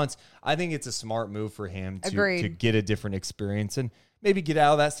he wants. I think it's a smart move for him to get a different experience and maybe get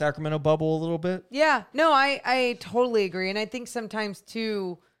out of that Sacramento bubble a little bit. Yeah, no, I totally agree. And I think sometimes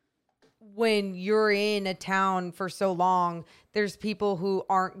too, when you're in a town for so long, there's people who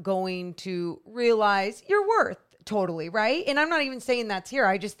aren't going to realize your worth totally, right? And I'm not even saying that's here.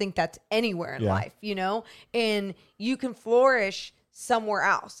 I just think that's anywhere in life, you know? And you can flourish somewhere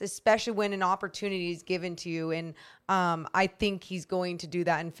else, especially when an opportunity is given to you. And I think he's going to do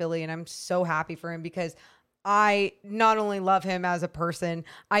that in Philly. And I'm so happy for him because I not only love him as a person,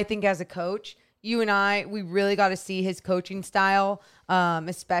 I think as a coach, you and I, we really got to see his coaching style,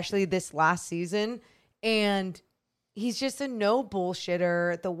 especially this last season. And he's just a no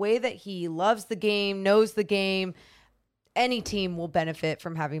bullshitter. The way that he loves the game, knows the game, any team will benefit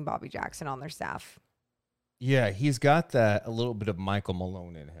from having Bobby Jackson on their staff. Yeah, he's got that a little bit of Michael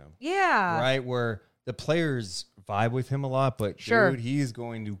Malone in him. Yeah. Right, where the players vibe with him a lot, but dude, he's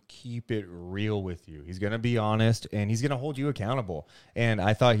going to keep it real with you. He's going to be honest, and he's going to hold you accountable. And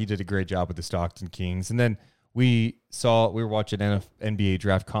I thought he did a great job with the Stockton Kings. And then we were watching NBA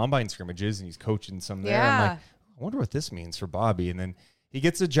draft combine scrimmages, and he's coaching some there. I'm like, I wonder what this means for Bobby. And then he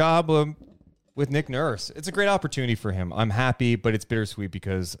gets a job with Nick Nurse. It's a great opportunity for him. I'm happy, but it's bittersweet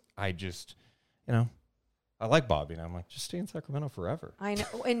because I just, I like Bobby, and I'm like, just stay in Sacramento forever. I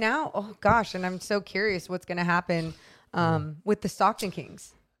know. And now, oh gosh, and I'm so curious what's going to happen with the Stockton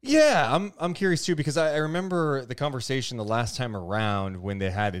Kings. Yeah, I'm curious too, because I remember the conversation the last time around when they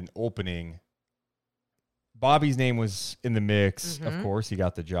had an opening. Bobby's name was in the mix. Of course, he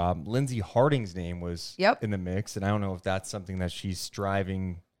got the job. Lindsey Harding's name was in the mix, and I don't know if that's something that she's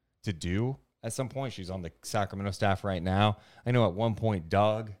striving to do at some point. She's on the Sacramento staff right now. I know at one point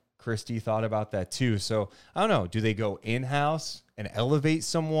Doug Christie thought about that too. So I don't know. Do they go in-house and elevate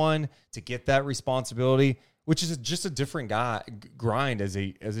someone to get that responsibility, which is just a different grind as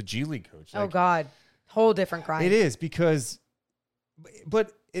a G League coach? Oh God, whole different grind. It is because,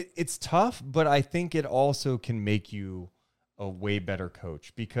 but it's tough. But I think it also can make you a way better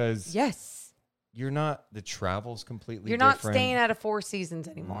coach because you're not, the travel's completely You're different. not staying out of Four Seasons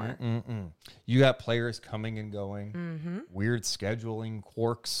anymore. You got players coming and going, weird scheduling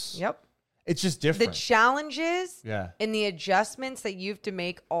quirks. Yep. It's just different. The challenges and the adjustments that you have to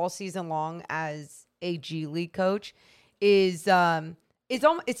make all season long as a G League coach is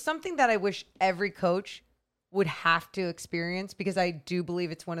it's something that I wish every coach would have to experience, because I do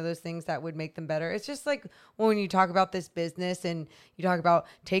believe it's one of those things that would make them better. It's just like when you talk about this business and you talk about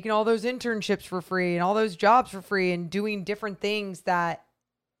taking all those internships for free and all those jobs for free and doing different things that,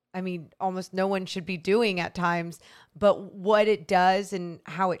 I mean, almost no one should be doing at times, but what it does and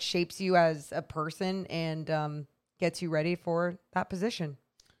how it shapes you as a person and gets you ready for that position.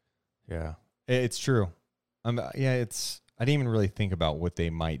 Yeah, it's true. I didn't even really think about what they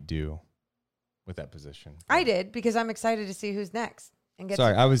might do with that position. I did, because I'm excited to see who's next. And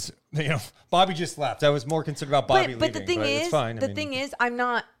I was, Bobby just left. I was more concerned about Bobby leaving, but the thing is, it's fine. The thing is, I'm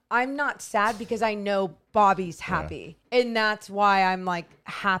not sad because I know Bobby's happy. And that's why I'm like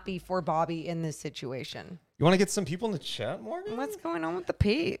happy for Bobby in this situation. You want to get some people in the chat, Morgan? What's going on with the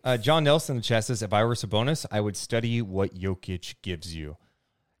peeps? John Nelson in the chat says, if I were Sabonis, I would study what Jokic gives you.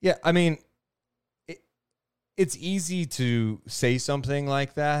 Yeah, I mean, it's easy to say something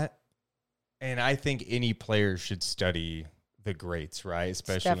like that. And I think any player should study the greats, right?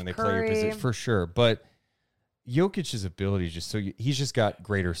 Especially Steph when they Curry. play your position, for sure. But Jokic's ability he's just got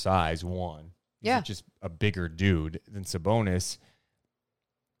greater size, one. He's just a bigger dude than Sabonis.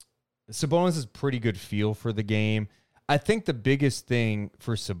 Sabonis has pretty good feel for the game. I think the biggest thing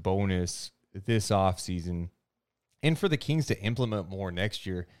for Sabonis this offseason and for the Kings to implement more next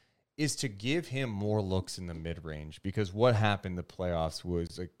year is to give him more looks in the mid-range, because what happened in the playoffs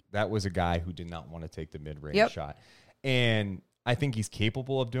was that was a guy who did not want to take the mid-range shot. And I think he's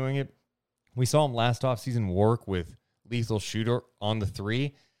capable of doing it. We saw him last offseason work with lethal shooter on the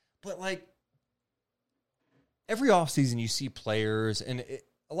three. But, every offseason you see players, and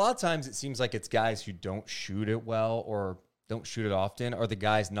a lot of times it seems like it's guys who don't shoot it well or don't shoot it often, are the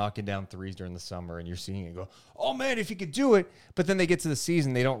guys knocking down threes during the summer, and you're seeing it go, oh, man, if he could do it. But then they get to the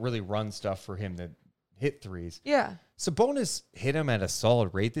season, they don't really run stuff for him to hit threes. Yeah. Sabonis hit him at a solid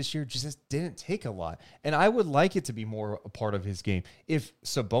rate this year, just didn't take a lot. And I would like it to be more a part of his game. If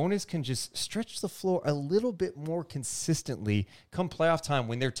Sabonis can just stretch the floor a little bit more consistently come playoff time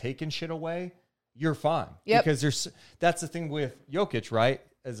when they're taking shit away, you're fine. Yep. Because that's the thing with Jokic, right?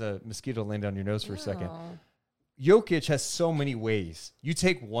 As a mosquito laying down your nose for a second. Jokic has so many ways. You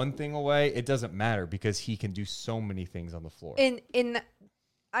take one thing away, it doesn't matter because he can do so many things on the floor. In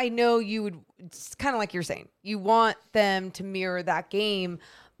I know you would, it's kind of like you're saying, you want them to mirror that game,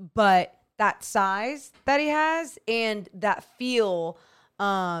 but that size that he has and that feel,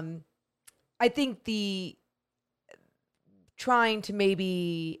 I think the trying to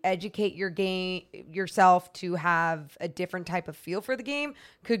maybe educate yourself to have a different type of feel for the game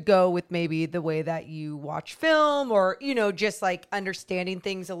could go with maybe the way that you watch film or, just like understanding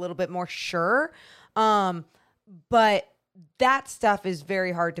things a little bit more sure. But that stuff is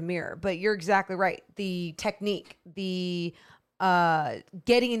very hard to mirror, but you're exactly right. The technique, the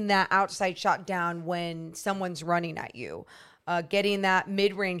getting that outside shot down when someone's running at you, getting that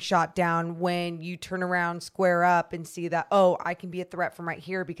mid-range shot down when you turn around, square up, and see that, oh, I can be a threat from right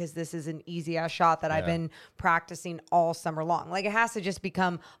here because this is an easy-ass shot that I've been practicing all summer long. Like, it has to just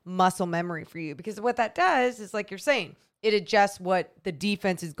become muscle memory for you, because what that does is, like you're saying, it adjusts what the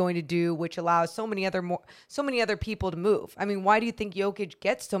defense is going to do, which allows so many other people to move. I mean, why do you think Jokic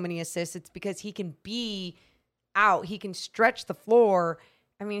gets so many assists? It's because he can be out. He can stretch the floor.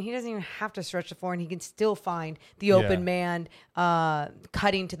 I mean, he doesn't even have to stretch the floor, and he can still find the open man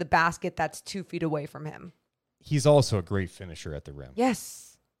cutting to the basket that's 2 feet away from him. He's also a great finisher at the rim.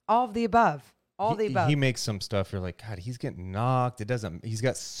 Yes. All of the above. All of the above. He makes some stuff you're like, God, he's getting knocked. He's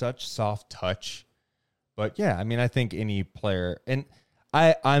got such soft touch. But yeah, I mean, I think any player, and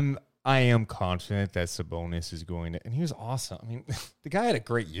I am confident that Sabonis is going to, and he was awesome. I mean, the guy had a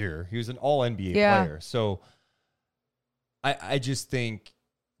great year. He was an all NBA player. So I just think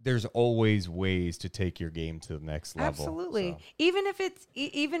there's always ways to take your game to the next level. Absolutely. So. Even if it's,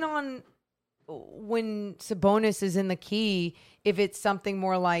 even on when Sabonis is in the key, if it's something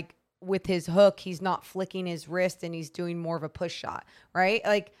more like with his hook, he's not flicking his wrist and he's doing more of a push shot, right?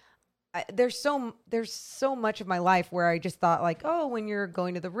 Like, there's so much of my life where I just thought like, oh, when you're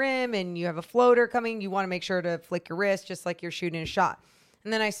going to the rim and you have a floater coming, you want to make sure to flick your wrist just like you're shooting a shot.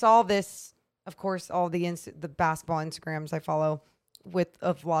 And then I saw this, of course, all the basketball Instagrams I follow with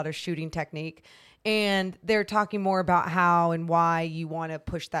a lot of shooting technique, and they're talking more about how and why you want to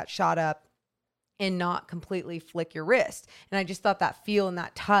push that shot up and not completely flick your wrist. And I just thought that feel and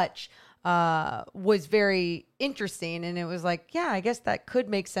that touch was very interesting. And it was like, yeah, I guess that could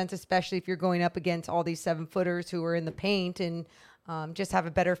make sense, especially if you're going up against all these 7-footers who are in the paint and just have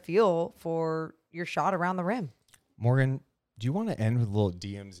a better feel for your shot around the rim. Morgan, do you want to end with a little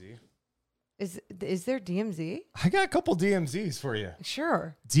DMZ? Is there DMZ? I got a couple DMZs for you.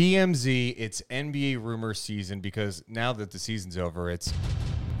 Sure. DMZ, it's NBA rumor season, because now that the season's over, it's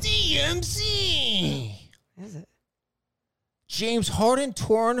DMZ. Is it? James Harden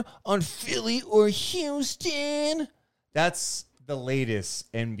torn on Philly or Houston. That's the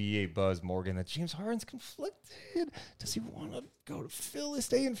latest NBA buzz, Morgan, that James Harden's conflicted. Does he want to go to Philly,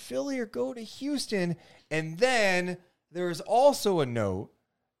 stay in Philly, or go to Houston? And then there's also a note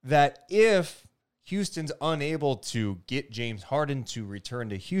that if Houston's unable to get James Harden to return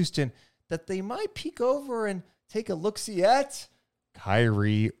to Houston, that they might peek over and take a look-see at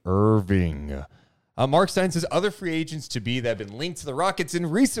Kyrie Irving. Mark Stein says other free agents to be that have been linked to the Rockets in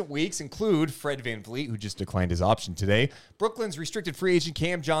recent weeks include Fred VanVleet, who just declined his option today, Brooklyn's restricted free agent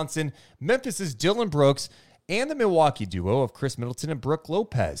Cam Johnson, Memphis's Dillon Brooks, and the Milwaukee duo of Chris Middleton and Brook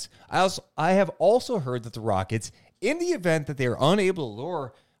Lopez. I have also heard that the Rockets, in the event that they are unable to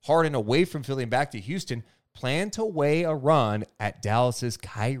lure Harden away from Philly and back to Houston, plan to weigh a run at Dallas's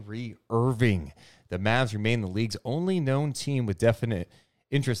Kyrie Irving. The Mavs remain the league's only known team with definite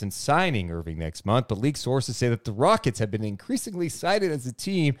interest in signing Irving next month, but league sources say that the Rockets have been increasingly cited as a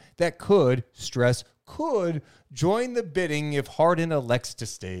team that could join the bidding if Harden elects to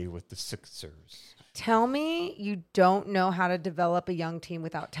stay with the Sixers. Tell me you don't know how to develop a young team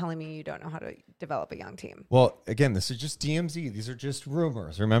without telling me you don't know how to develop a young team. Well, again, this is just DMZ. These are just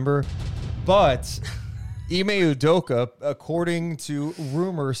rumors, remember? But Ime Udoka, according to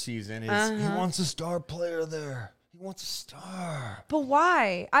rumor season, is he wants a star player there. He wants a star. But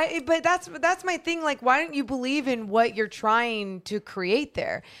why? But that's my thing. Like, why don't you believe in what you're trying to create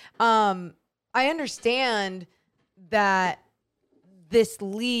there? I understand that this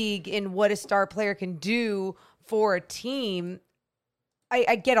league and what a star player can do for a team.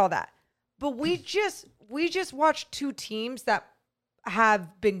 I get all that. But we just watched two teams that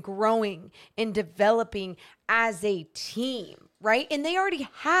have been growing and developing as a team, right? And they already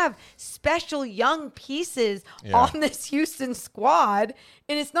have special young pieces on this Houston squad.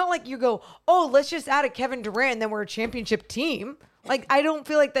 And it's not like you go, oh, let's just add a Kevin Durant and then we're a championship team. Like, I don't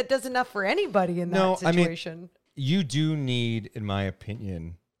feel like that does enough for anybody in that situation. I mean, you do need, in my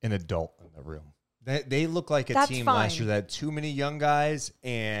opinion, an adult in the room. They look like a team last year that had too many young guys,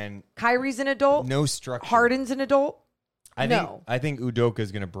 and Kyrie's an adult. No structure. Harden's an adult. I think Udoka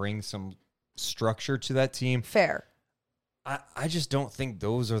is going to bring some structure to that team. Fair. I just don't think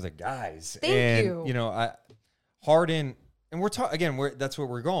those are the guys. Thank you. You know, Harden, and we're talking again. That's what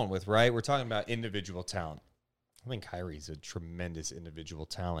we're going with, right? We're talking about individual talent. I think Kyrie's a tremendous individual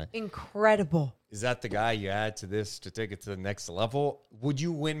talent. Incredible. Is that the guy you add to this to take it to the next level? Would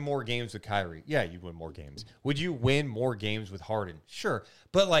you win more games with Kyrie? Yeah, you win more games. Would you win more games with Harden? Sure.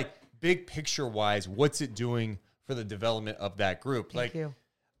 But like big picture wise, what's it doing for the development of that group? Thank you.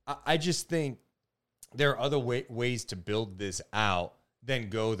 I just think there are other ways to build this out than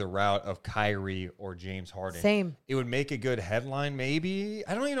go the route of Kyrie or James Harden. Same. It would make a good headline, maybe.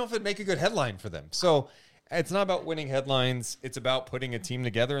 I don't even know if it'd make a good headline for them. So it's not about winning headlines. It's about putting a team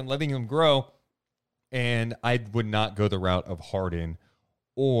together and letting them grow. And I would not go the route of Harden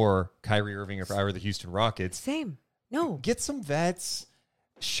or Kyrie Irving if I were the Houston Rockets. Same. No. Get some vets.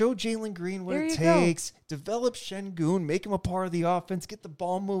 Show Jalen Green what There it you go. takes. Develop Şengün. Make him a part of the offense. Get the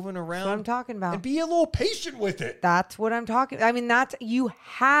ball moving around. That's what I'm talking about. And be a little patient with it. That's what I'm talking. I mean, you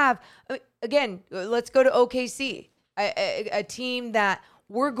have, again, let's go to OKC, a team that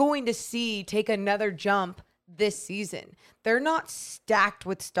we're going to see take another jump this season. They're not stacked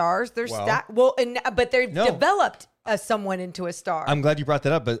with stars. They're stacked. Well, but they've developed someone into a star. I'm glad you brought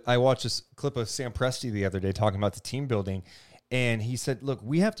that up, but I watched this clip of Sam Presti the other day talking about the team building, and he said, look,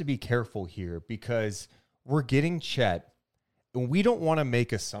 we have to be careful here because we're getting Chet, and we don't want to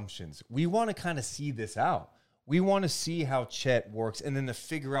make assumptions. We want to kind of see this out. We want to see how Chet works and then to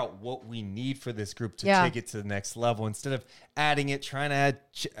figure out what we need for this group to take it to the next level instead of adding it, trying to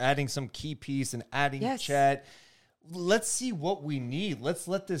adding some key piece and adding Chet. Let's see what we need. Let's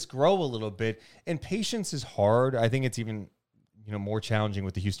let this grow a little bit. And patience is hard. I think it's even more challenging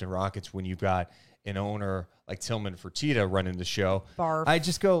with the Houston Rockets when you've got an owner like Tillman Fertitta running the show. Barf. I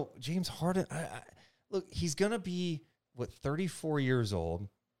just go, James Harden, look, he's going to be, 34 years old.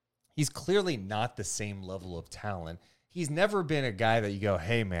 He's clearly not the same level of talent. He's never been a guy that you go,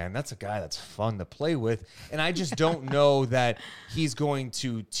 hey, man, that's a guy that's fun to play with. And I just don't know that he's going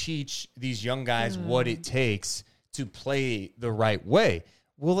to teach these young guys what it takes to play the right way.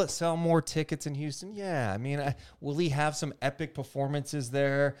 Will it sell more tickets in Houston? Yeah. I mean, will he have some epic performances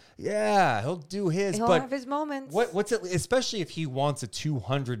there? Yeah, he'll do his. He'll but have his moments. What's it? Especially if he wants a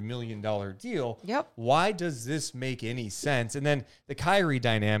 $200 million deal. Yep. Why does this make any sense? And then the Kyrie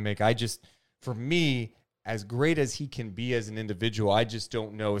dynamic, for me, as great as he can be as an individual, I just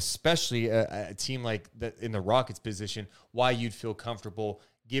don't know, especially a team like that in the Rockets position, why you'd feel comfortable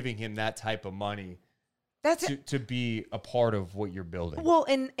giving him that type of money. To be a part of what you're building. Well,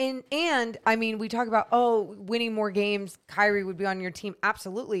 and I mean, we talk about, winning more games, Kyrie would be on your team.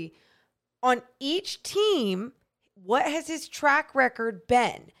 Absolutely. On each team, what has his track record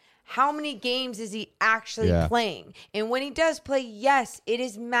been? How many games is he actually playing? And when he does play, yes, it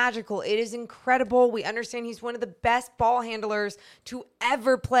is magical. It is incredible. We understand he's one of the best ball handlers to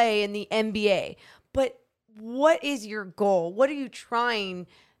ever play in the NBA. But what is your goal? What are you trying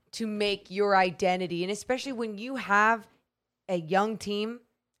to make your identity? And especially when you have a young team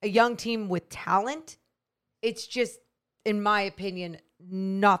with talent, it's just, in my opinion,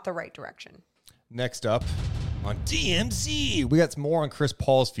 not the right direction. Next up on DMZ, we got some more on Chris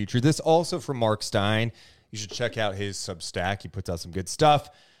Paul's future. This also from Mark Stein. You should check out his Substack. He puts out some good stuff.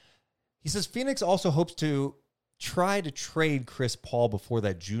 He says Phoenix also hopes to try to trade Chris Paul before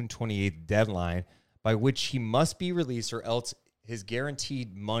that June 28th deadline, by which he must be released or else his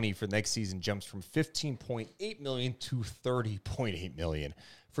guaranteed money for next season jumps from $15.8 million to $30.8 million.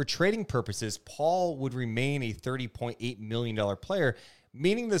 For trading purposes, Paul would remain a $30.8 million player,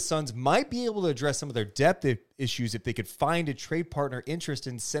 meaning the Suns might be able to address some of their depth issues if they could find a trade partner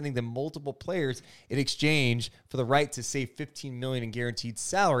interested in sending them multiple players in exchange for the right to save $15 million in guaranteed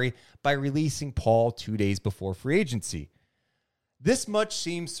salary by releasing Paul 2 days before free agency. This much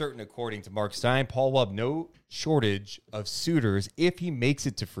seems certain, according to Mark Stein. Paul will have no shortage of suitors if he makes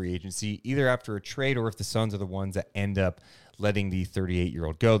it to free agency, either after a trade or if the Suns are the ones that end up letting the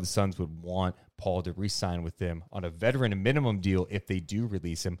 38-year-old go. The Suns would want Paul to re-sign with them on a veteran minimum deal if they do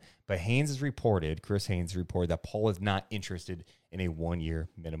release him. But Chris Haynes reported that Paul is not interested in a one-year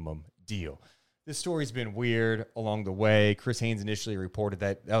minimum deal. This story's been weird along the way. Chris Haynes initially reported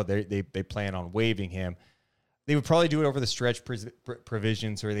that, they plan on waiving him. They would probably do it over the stretch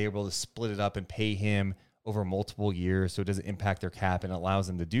provisions, or they're able to split it up and pay him over multiple years so it doesn't impact their cap and allows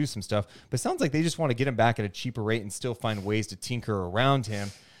them to do some stuff. But it sounds like they just want to get him back at a cheaper rate and still find ways to tinker around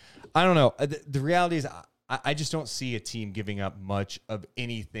him. I don't know. The reality is I just don't see a team giving up much of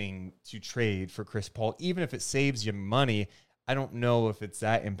anything to trade for Chris Paul. Even if it saves you money, I don't know if it's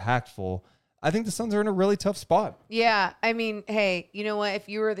that impactful. I think the Suns are in a really tough spot. Yeah, I mean, hey, you know what? If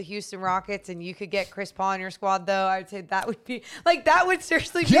you were the Houston Rockets and you could get Chris Paul in your squad, though, I would say that would be that would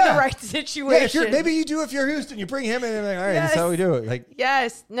seriously be the right situation. Yeah, maybe you do if you're Houston, you bring him in and like, all right, that's how we do it. Like,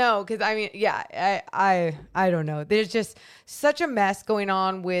 yes, no, because I mean, yeah, I don't know. There's just such a mess going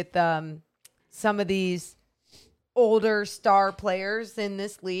on with some of these older star players in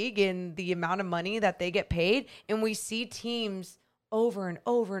this league and the amount of money that they get paid, and we see teams over and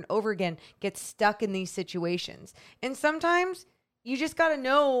over and over again get stuck in these situations. And sometimes you just got to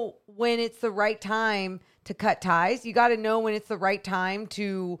know when it's the right time to cut ties. You got to know when it's the right time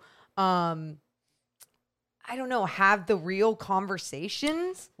to, I don't know, have the real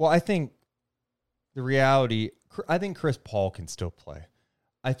conversations. well, I think I think Chris Paul can still play.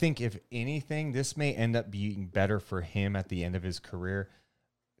 I think if anything, this may end up being better for him at the end of his career.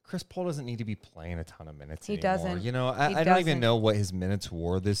 Chris Paul doesn't need to be playing a ton of minutes He anymore. doesn't. You know, I don't even know what his minutes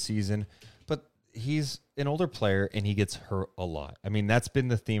were this season, but he's an older player and he gets hurt a lot. I mean, that's been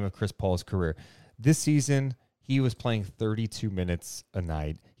the theme of Chris Paul's career. This season, he was playing 32 minutes a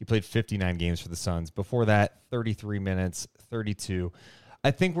night. He played 59 games for the Suns. Before that, 33 minutes, 32.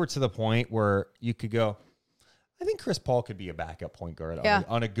 I think we're to the point where you could go, I think Chris Paul could be a backup point guard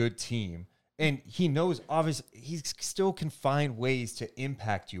on a good team. And he knows, obviously, he still can find ways to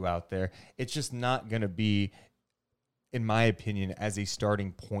impact you out there. It's just not going to be, in my opinion, as a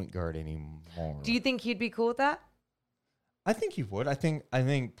starting point guard anymore. Do you think he'd be cool with that? I think he would. I think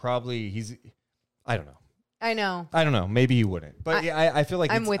probably I don't know. I know. I don't know. Maybe he wouldn't. But I feel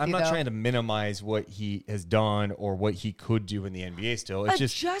like I'm not trying to minimize what he has done or what he could do in the NBA still. It's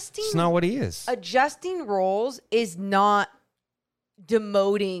it's not what he is. Adjusting roles is not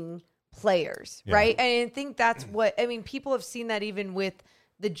demoting players, right? And I think that's what, I mean, people have seen that even with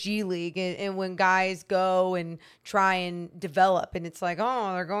the G League and when guys go and try and develop and it's like,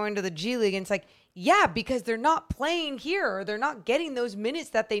 oh, they're going to the G League. And it's like, yeah, because they're not playing here or they're not getting those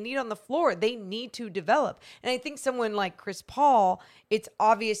minutes that they need on the floor. They need to develop. And I think someone like Chris Paul, it's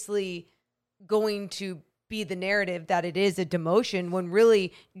obviously going to be the narrative that it is a demotion when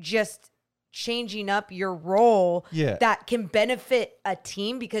really just changing up your role that can benefit a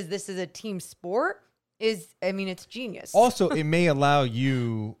team because this is a team sport is, I mean, it's genius. Also, it may allow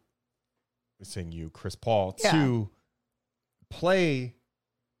you, Chris Paul, to play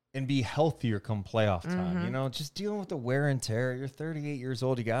and be healthier come playoff time. Mm-hmm. You know, just dealing with the wear and tear. You're 38 years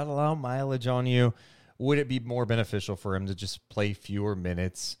old. You got to allow mileage on you. Would it be more beneficial for him to just play fewer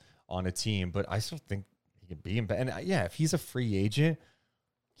minutes on a team? But I still think he could be in. And if he's a free agent,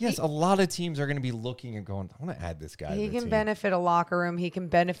 yes, a lot of teams are going to be looking and going, I want to add this guy. He to the can team. benefit a locker room. He can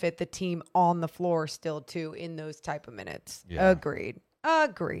benefit the team on the floor still, too, in those type of minutes. Yeah. Agreed.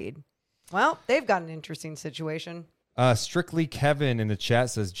 Well, they've got an interesting situation. Strictly Kevin in the chat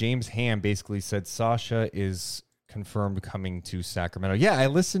says James Ham basically said Sasha is confirmed coming to Sacramento. Yeah, I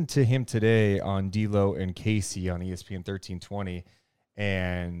listened to him today on D'Lo and Casey on ESPN 1320,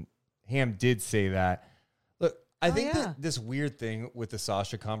 and Ham did say that. Look, I think that this weird thing with the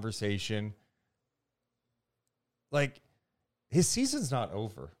Sasha conversation, like, his season's not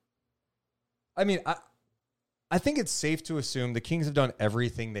over. I mean, I think it's safe to assume the Kings have done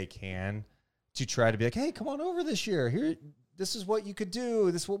everything they can to try to be like, hey, come on over this year. Here, this is what you could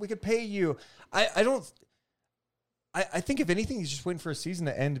do. This is what we could pay you. I think if anything, he's just waiting for a season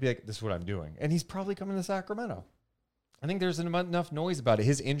to end to be like, this is what I'm doing. And he's probably coming to Sacramento. I think there's enough noise about it.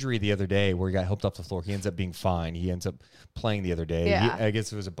 His injury the other day where he got helped off the floor, he ends up being fine. He ends up playing the other day. Yeah. I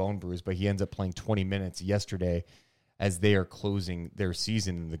guess it was a bone bruise, but he ends up playing 20 minutes yesterday as they are closing their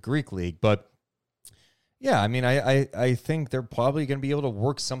season in the Greek League. But yeah, I mean, I think they're probably going to be able to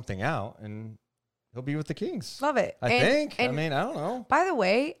work something out, and he'll be with the Kings. Love it. I think. I mean, I don't know. By the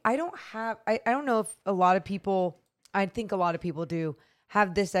way, I don't know if a lot of people, I think a lot of people do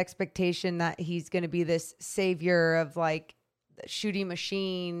have this expectation that he's going to be this savior of like the shooting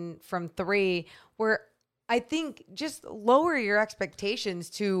machine from three, where I think just lower your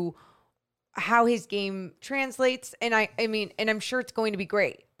expectations to how his game translates. And I mean, and I'm sure it's going to be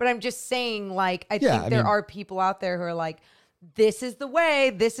great, but I'm just saying, like, I think there are people out there who are like, this is the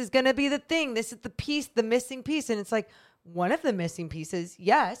way, this is going to be the thing. This is the piece, the missing piece. And it's like one of the missing pieces.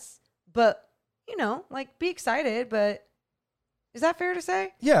 Yes. But you know, like, be excited, but is that fair to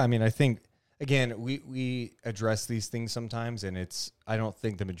say? Yeah. I mean, I think, again, we address these things sometimes, and I don't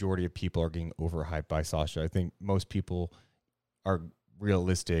think the majority of people are getting overhyped by Sasha. I think most people are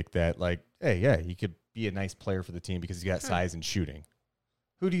realistic that, like, hey, yeah, he could be a nice player for the team because he's got size and shooting.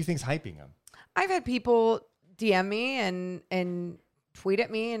 Who do you think's hyping him? I've had people DM me and tweet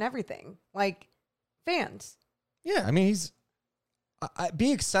at me and everything, like fans. Yeah, I mean,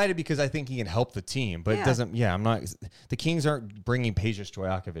 be excited because I think he can help the team, but it doesn't. Yeah, I'm not. The Kings aren't bringing Peja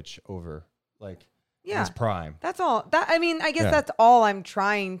Stojakovic over like in his prime. That's all. I guess that's all I'm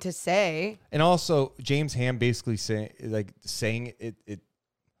trying to say. And also, James Ham basically saying it.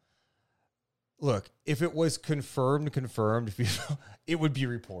 Look, if it was confirmed, it would be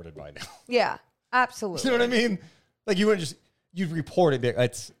reported by now. Yeah, absolutely. You know what I mean? Like you'd report it.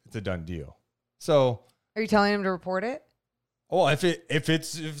 It's a done deal. So, are you telling him to report it? Oh, if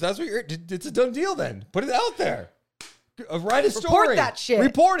that's what it's a done deal. Then put it out there. Write a story. Report that shit.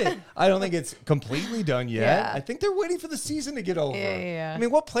 Report it. I don't think it's completely done yet. Yeah. I think they're waiting for the season to get over. Yeah. I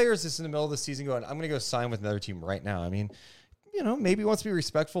mean, what player is this in the middle of the season going, I'm going to go sign with another team right now? I mean, maybe he wants to be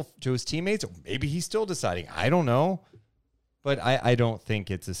respectful to his teammates. Or maybe he's still deciding. I don't know. But I don't think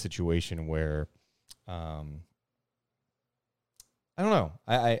it's a situation where, I don't know.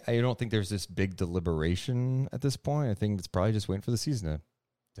 I don't think there's this big deliberation at this point. I think it's probably just waiting for the season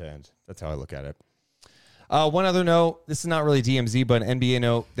to end. That's how I look at it. One other note, this is not really DMZ, but an NBA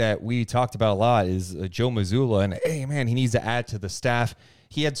note that we talked about a lot is Joe Mazzulla. And, hey, man, he needs to add to the staff.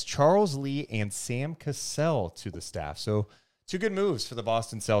 He adds Charles Lee and Sam Cassell to the staff. So 2 good moves for the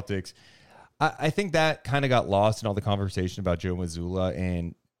Boston Celtics. I think that kind of got lost in all the conversation about Joe Mazzulla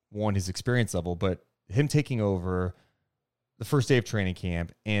and, his experience level. But him taking over the first day of training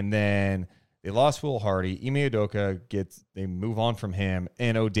camp, and then they lost Will Hardy. Ime Udoka they move on from him,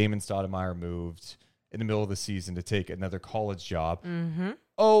 and Damon Stoudemire moved in the middle of the season to take another college job. Mm-hmm.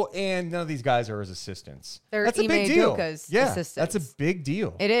 Oh, and none of these guys are his assistants. That's a big deal. Assistants. That's a big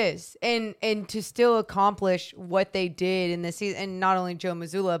deal. It is. And to still accomplish what they did in this season, and not only Joe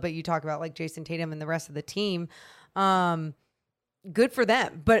Mazzulla, but you talk about like Jason Tatum and the rest of the team, good for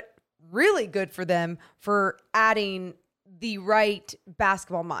them, but really good for them for adding the right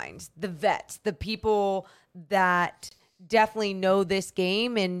basketball minds, the vets, the people that definitely know this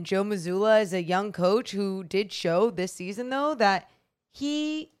game. And Joe Mazzulla is a young coach who did show this season, though, that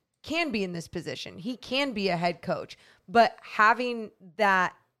he can be in this position. He can be a head coach, but having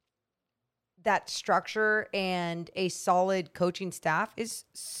that structure and a solid coaching staff is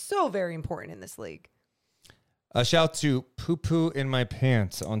so very important in this league. A shout to Poo Poo in My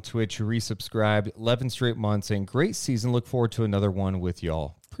Pants on Twitch, who resubscribed 11 straight months, and great season. Look forward to another one with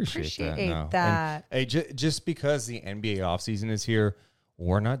y'all. Appreciate that. And, hey, just because the NBA offseason is here,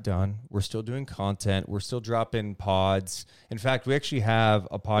 we're not done. We're still doing content. We're still dropping pods. In fact, we actually have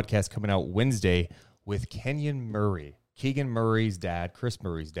a podcast coming out Wednesday with Kenyon Murray, Keegan Murray's dad, Chris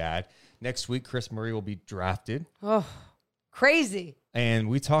Murray's dad. Next week, Chris Murray will be drafted. Oh, crazy. And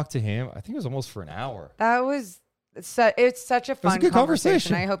we talked to him, I think it was almost for an hour. It's such a fun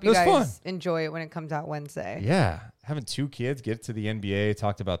conversation. I hope you guys enjoy it when it comes out Wednesday. Yeah. Having 2 kids get to the NBA,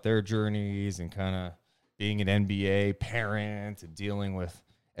 talked about their journeys and kind of being an NBA parent and dealing with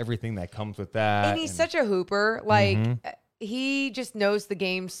everything that comes with that. And he's such a hooper. Like, he just knows the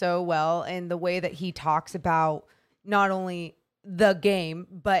game so well, and the way that he talks about not only the game,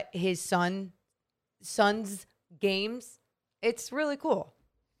 but his son's games. It's really cool.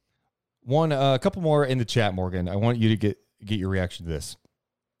 A couple more in the chat, Morgan. I want you to get your reaction to this.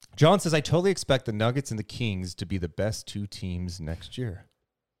 John says, I totally expect the Nuggets and the Kings to be the best 2 teams next year.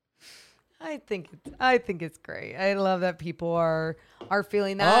 I think it's great. I love that people are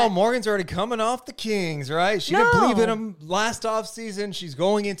feeling that. Oh, Morgan's already coming off the Kings, right? She didn't believe in them last offseason. She's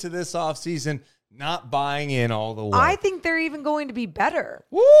going into this offseason not buying in all the way. I think they're even going to be better.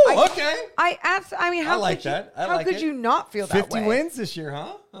 Woo, okay. How could you not feel that way? 50 wins this year,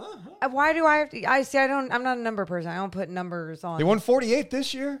 huh? Why do I have to? I'm not a number person. I don't put numbers on. They won 48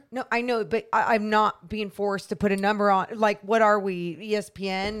 this year. No, I know, but I'm not being forced to put a number on. Like, what are we?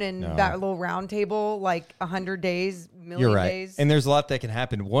 ESPN and that little round table, like 100 days, million You're right. days. And there's a lot that can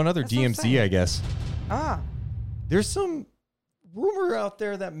happen. One other DMZ, I guess. There's some rumor out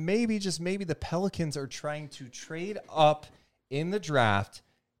there that maybe the Pelicans are trying to trade up in the draft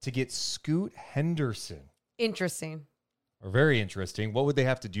to get Scoot Henderson. Interesting. Or very interesting. What would they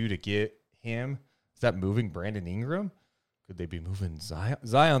have to do to get him? Is that moving Brandon Ingram? Could they be moving Zion?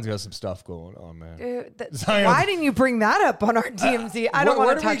 Zion's got some stuff going on, man. Dude, why didn't you bring that up on our DMZ? I don't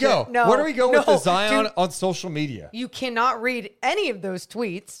want to touch it. No, where do we go with the Zion on social media? You cannot read any of those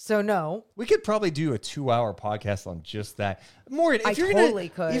tweets, so no. We could probably do a 2-hour podcast on just that. Morgan, if you're going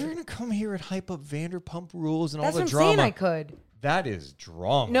to come here and hype up Vanderpump Rules and all the drama. That's what I'm saying, I could. That is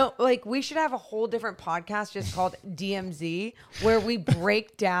drama. No, like we should have a whole different podcast just called DMZ where we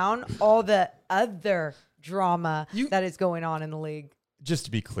break down all the other drama that is going on in the league. Just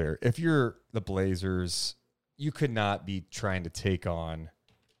to be clear, if you're the Blazers, you could not be trying to take on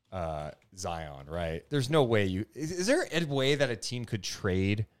Zion, right? There's no way is there a way that a team could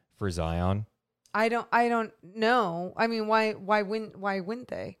trade for Zion? I don't know. I mean, why wouldn't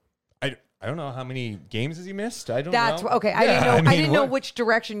they? I don't know how many games has he missed. I don't That's know. okay. I Yeah, didn't know. I mean, didn't know what- which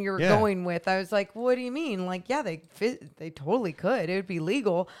direction you were Yeah. going with. I was like, what do you mean? Like, yeah, they totally could. It would be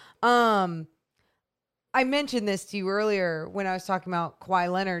legal. I mentioned this to you earlier when I was talking about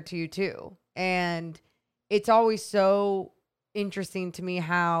Kawhi Leonard to you too, and it's always so interesting to me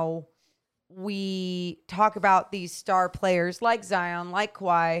how we talk about these star players like Zion, like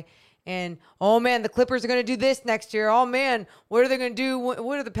Kawhi. And, oh, man, the Clippers are going to do this next year. Oh, man, what are they going to do?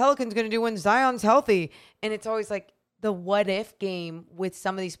 What are the Pelicans going to do when Zion's healthy? And it's always like the what if game with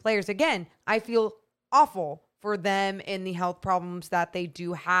some of these players. Again, I feel awful for them and the health problems that they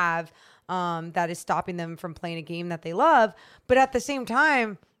do have that is stopping them from playing a game that they love. But at the same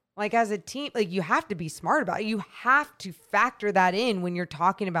time, like as a team, like you have to be smart about it. You have to factor that in when you're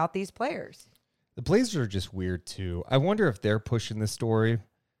talking about these players. The Blazers are just weird, too. I wonder if they're pushing this story.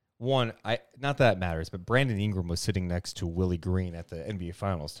 One, not that it matters, but Brandon Ingram was sitting next to Willie Green at the NBA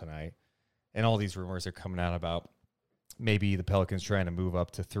Finals tonight, and all these rumors are coming out about maybe the Pelicans trying to move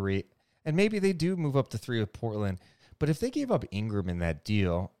up to 3, and maybe they do move up to 3 with Portland. But if they gave up Ingram in that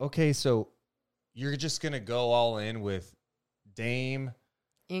deal, okay, so you're just going to go all in with Dame,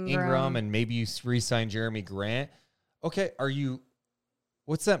 Ingram, and maybe you re-sign Jeremy Grant. Okay,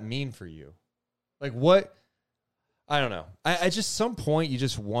 what's that mean for you? Like what? I don't know. I just, some point you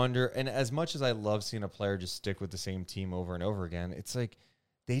just wonder, and as much as I love seeing a player just stick with the same team over and over again, it's like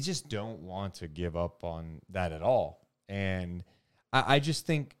they just don't want to give up on that at all. And I just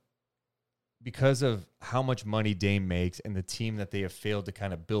think because of how much money Dame makes and the team that they have failed to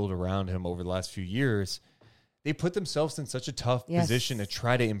kind of build around him over the last few years, they put themselves in such a tough position to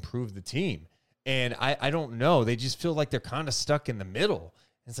try to improve the team. And I don't know. They just feel like they're kind of stuck in the middle.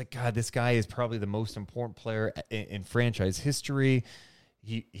 It's like, God, this guy is probably the most important player in franchise history.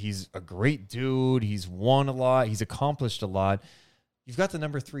 He's a great dude. He's won a lot. He's accomplished a lot. You've got the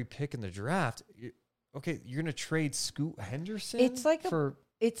number 3 pick in the draft. Okay, you're going to trade Scoot Henderson? It's like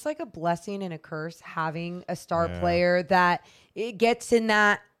a blessing and a curse having a star player that it gets in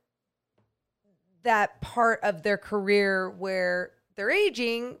that part of their career where they're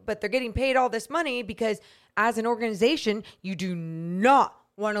aging, but they're getting paid all this money because as an organization, you do not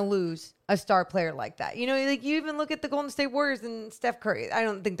want to lose a star player like that. You know, like you even look at the Golden State Warriors and Steph Curry. I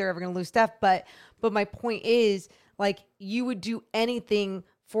don't think they're ever going to lose Steph, but my point is like you would do anything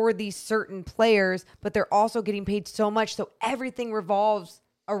for these certain players, but they're also getting paid so much. So everything revolves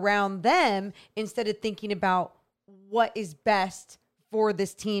around them instead of thinking about what is best for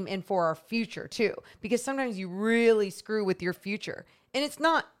this team and for our future too. Because sometimes you really screw with your future. And it's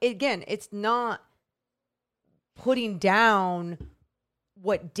not putting down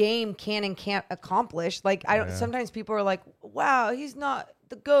what Dame can and can't accomplish. Like sometimes people are like, wow, he's not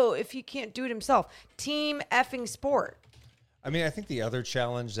the GOAT if he can't do it himself. Team effing sport. I mean, I think the other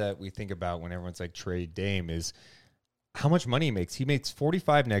challenge that we think about when everyone's like trade Dame is how much money he makes. He makes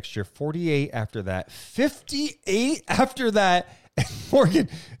 45 next year, 48 after that, 58 after that. Morgan,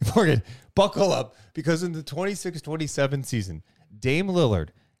 buckle up, because in the 26-27 season, Dame Lillard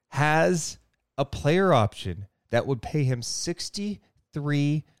has a player option that would pay him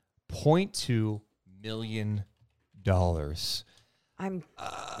 $63.2 million. I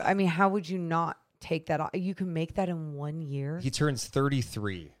mean, how would you not take that off? You can make that in 1 year. He turns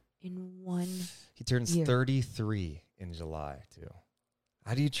 33. He turns 33 in July, too.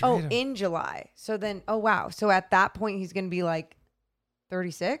 How do you trade him? In July. So then, wow. So at that point, he's going to be like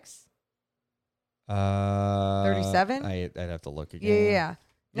 36? 37? I'd have to look again. Yeah.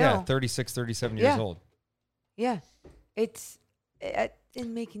 Yeah, 36, 37 years old. Yeah. It's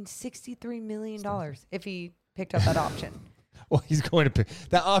in making $63 million if he picked up that option. Well, he's going to pick.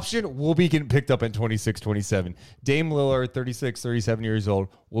 That option will be getting picked up in 26, 27. Dame Lillard, 36, 37 years old,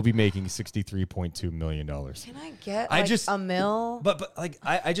 will be making $63.2 million. Can I get a mil? But like,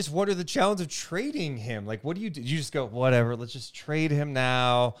 I just wonder the challenge of trading him. Like, what do? You just go, whatever, let's just trade him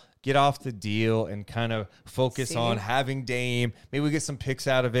now, get off the deal, and kind of focus on having Dame. Maybe we get some picks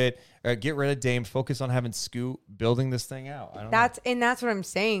out of it. Get rid of Dame, focus on having Scoot, building this thing out. I don't know. And that's what I'm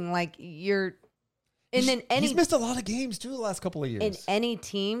saying. Like, you're... And then he's missed a lot of games too the last couple of years. In any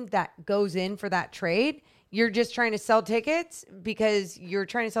team that goes in for that trade, you're just trying to sell tickets because you're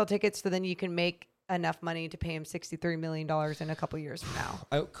trying to sell tickets so then you can make enough money to pay him $63 million in a couple years from now.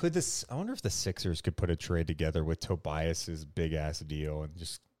 I wonder if the Sixers could put a trade together with Tobias's big ass deal and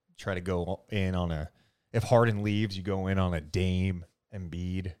just try to go in on if Harden leaves, you go in on a Dame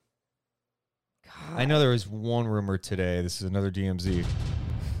Embiid. God. I know there was one rumor today. This is another DMZ.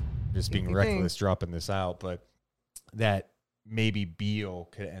 just being Sneaky reckless dropping this out, but that maybe Beal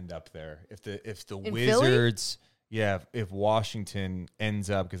could end up there if the In Wizards, if Washington ends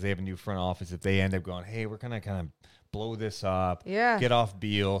up, because they have a new front office, if they end up going, hey, we're gonna kind of blow this up, get off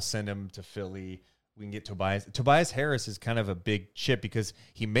Beal, send him to Philly. We can get Tobias. Tobias Harris is kind of a big chip because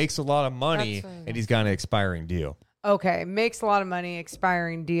he makes a lot of money and he's got an expiring deal. Okay, makes a lot of money,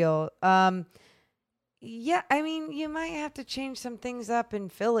 expiring deal. Yeah, I mean, you might have to change some things up in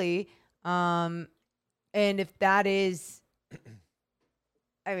Philly. And if that is,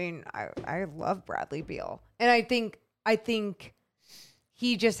 I mean, I love Bradley Beal. And I think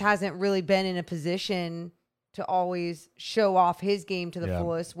he just hasn't really been in a position to always show off his game to the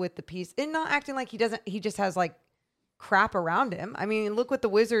fullest with the piece and not acting like he just has like crap around him. I mean, look what the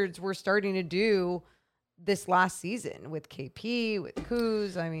Wizards were starting to do this last season with KP, with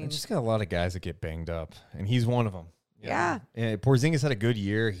Kuz. I mean, It's just got a lot of guys that get banged up, and he's one of them. Yeah. And Porzingis had a good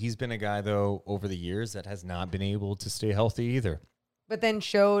year. He's been a guy, though, over the years that has not been able to stay healthy either. but then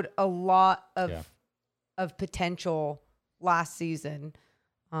showed a lot of potential last season.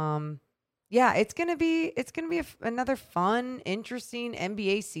 Yeah, it's gonna be another fun, interesting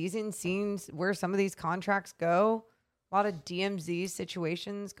NBA season. Seeing where some of these contracts go. A lot of DMZ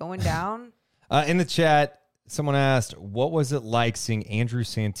situations going down. In the chat, someone asked, "What was it like seeing Andrew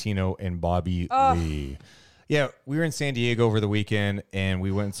Santino and Bobby Lee?" Yeah, we were in San Diego over the weekend, and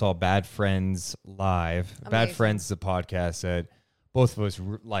we went and saw Bad Friends live. Amazing. Bad Friends is a podcast that both of us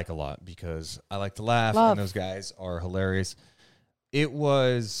like a lot because I like to laugh, Love. and those guys are hilarious. It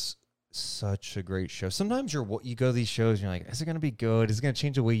was such a great show. Sometimes you go to these shows and you're like, is it going to be good? Is it going to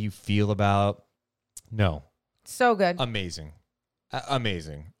change the way you feel about? No. So good. Amazing.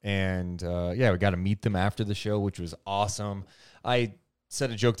 Amazing. And we got to meet them after the show, which was awesome. I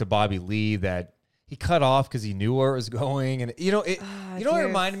said a joke to Bobby Lee that he cut off because he knew where it was going. And, you know, what it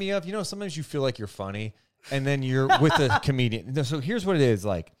reminded me of? You know, sometimes you feel like you're funny and then you're with a comedian. So here's what it is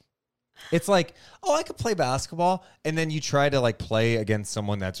like. It's like, oh, I could play basketball. And then you try to like play against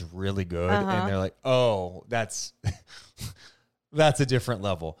someone that's really good. And they're like, oh, that's a different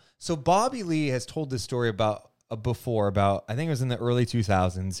level. So Bobby Lee has told this story about I think it was in the early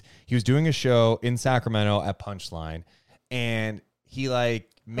 2000s. He was doing a show in Sacramento at Punchline. And he like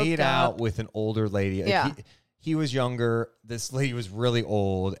made out with an older lady. Like, he was younger. This lady was really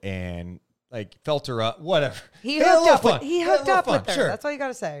old and like felt her up, whatever. He hooked up with her. Sure. That's all you got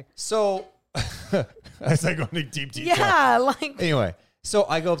to say. So, as I go into deep detail. Yeah, like. Anyway, so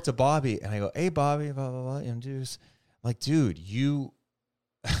I go up to Bobby and I go, hey, Bobby, blah, blah, blah, introduce. I'm like, dude, you.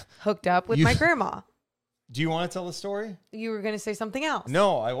 Hooked up with my grandma. Do you want to tell the story? You were going to say something else.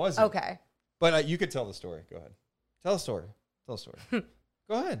 No, I wasn't. Okay. But you could tell the story. Go ahead. Tell the story. Go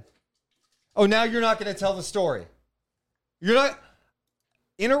ahead. Oh, now you're not going to tell the story. You're not.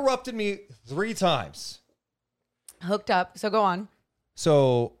 Interrupted me 3 times. Hooked up. So go on.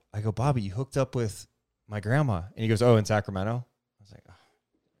 So I go, Bobby, you hooked up with my grandma. And he goes, oh, in Sacramento? I was like, oh.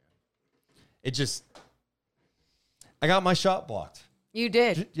 I got my shot blocked. You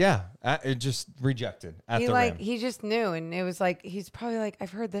did. Yeah. It just rejected at the rim. He just knew. And it was like, he's probably like,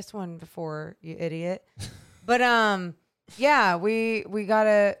 I've heard this one before, you idiot. But, yeah, we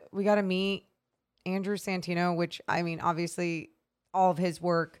gotta meet Andrew Santino, which, I mean, obviously all of his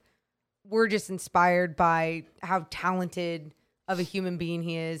work, we're just inspired by how talented of a human being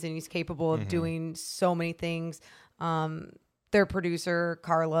he is, and he's capable of doing so many things. Their producer,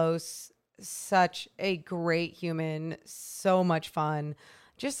 Carlos, such a great human, so much fun.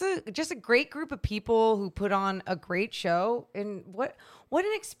 Just a great group of people who put on a great show. And what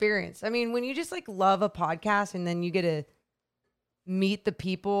an experience. I mean, when you just like love a podcast and then you get to meet the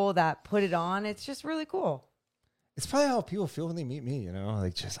people that put it on, it's just really cool. It's probably how people feel when they meet me, you know,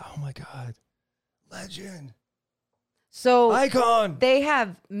 like just, oh my God, legend. So icon. They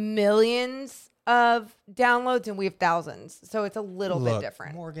have millions of downloads and we have thousands. So it's a little bit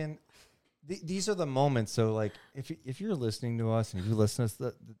different. Morgan, these are the moments. So like if you're listening to us and if you listen to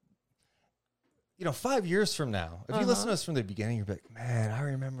us, 5 years from now, if you listen to us from the beginning, you're like, man, I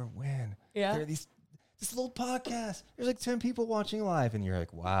remember when there are this little podcast. There's like 10 people watching live. And you're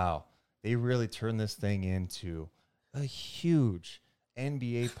like, wow, they really turned this thing into a huge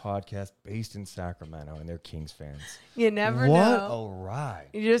NBA podcast based in Sacramento, and they're Kings fans. You never know. What a ride.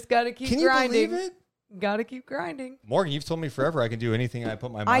 You just got to keep grinding. Can you believe it? Got to keep grinding. Morgan, you've told me forever I can do anything I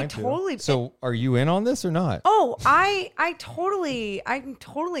put my mind to. Totally. So are you in on this or not? Oh, I'm totally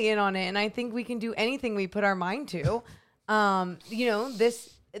in on it. And I think we can do anything we put our mind to.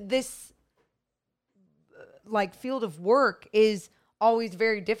 This like field of work is always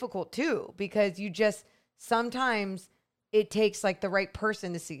very difficult too, because you just sometimes it takes like the right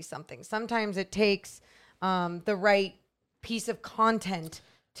person to see something. Sometimes it takes the right piece of content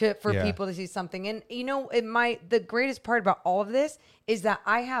for people to see something. And the greatest part about all of this is that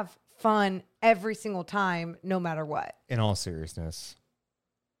I have fun every single time, no matter what. In all seriousness,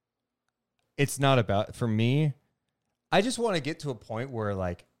 it's not about, for me, I just want to get to a point where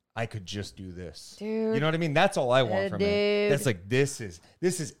like I could just do this. Dude. You know what I mean? That's all I want from Dude. it. That's like, this is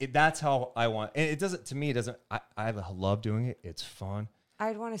it. That's how I want. And it doesn't, to me, it doesn't, I love doing it. It's fun.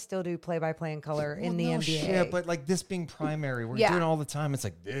 I'd want to still do play-by-play in color in the no NBA. Shit, but like this being primary, we're doing it all the time. It's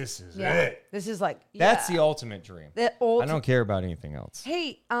like, this is it. This is like, That's the ultimate dream. I don't care about anything else.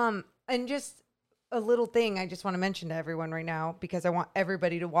 Hey, and just a little thing I just want to mention to everyone right now, because I want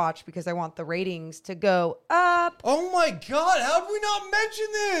everybody to watch, because I want the ratings to go up. Oh my God, how did we not mention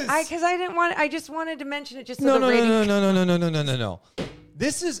this? I just wanted to mention it just so the ratings. No.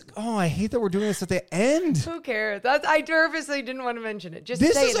 This is, I hate that we're doing this at the end. Who cares? I purposely didn't want to mention it.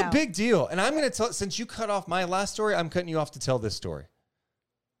 This is a big deal. And I'm going to tell, since you cut off my last story, I'm cutting you off to tell this story.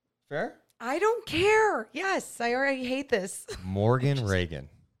 Fair? I don't care. Yes, I already hate this. Morgan Reagan.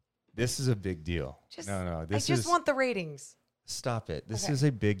 This is a big deal. I just want the ratings. Stop it. This is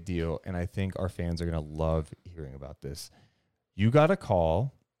a big deal. And I think our fans are going to love hearing about this. You got a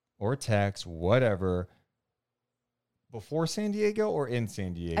call or a text, whatever, before San Diego or in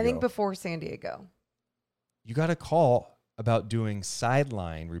San Diego? I think before San Diego. You got a call about doing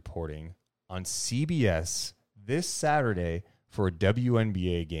sideline reporting on CBS this Saturday for a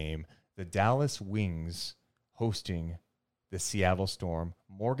WNBA game. The Dallas Wings hosting the Seattle Storm.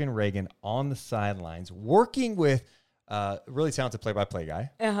 Morgan Reagan on the sidelines, working with a really talented play-by-play guy,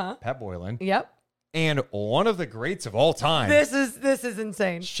 Pat Boylan. Yep. And one of the greats of all time. This is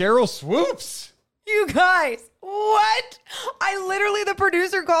insane. Sheryl Swoopes. You guys, what? The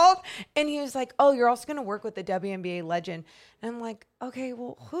producer called and he was like, "Oh, you're also going to work with the WNBA legend." And I'm like, "Okay,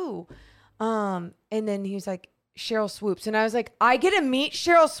 well, who?" And then he was like, "Sheryl Swoopes." And I was like, "I get to meet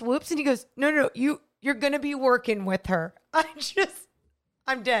Sheryl Swoopes?" And he goes, No, you're going to be working with her."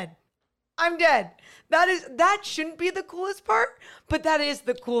 I'm dead. That shouldn't be the coolest part, but that is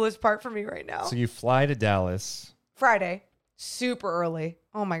the coolest part for me right now. So you fly to Dallas Friday, super early.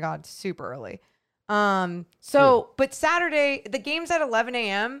 Oh my God, super early. But Saturday, the game's at 11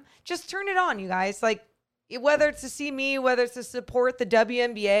 a.m. Just turn it on, you guys. Like, whether it's to see me, whether it's to support the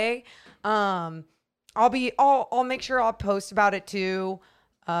WNBA, I'll make sure I'll post about it too,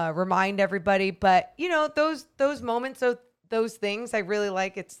 remind everybody. But those moments of those things I really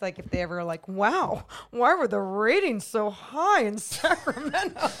like. It's like if they ever like, wow, why were the ratings so high in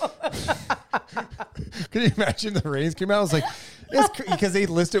Sacramento? Can you imagine the ratings came out? I was like, it's because they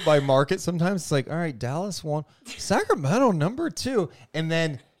list it by market. Sometimes it's like, all right, Dallas 1, Sacramento number 2. And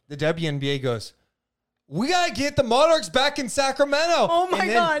then the WNBA goes, we got to get the Monarchs back in Sacramento. Oh my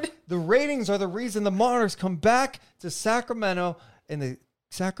God. The ratings are the reason the Monarchs come back to Sacramento, and the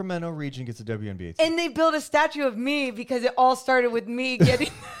Sacramento region gets a WNBA team. And they built a statue of me because it all started with me getting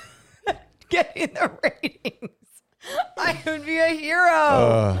the ratings. I would be a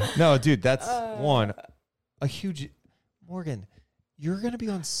hero. No, dude, that's a huge Morgan. You're gonna be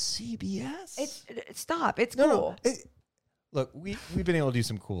on CBS. Stop. It's cool. Look, we've been able to do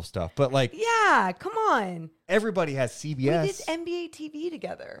some cool stuff, but like, yeah, come on. Everybody has CBS. We did NBA TV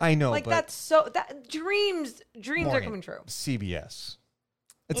together. I know, like but dreams Morgan, are coming true. CBS.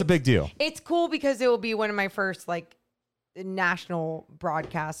 It's a big deal. It's cool because it will be one of my first like national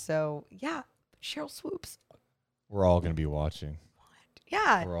broadcasts. So yeah, Sheryl Swoopes. We're all going to be watching.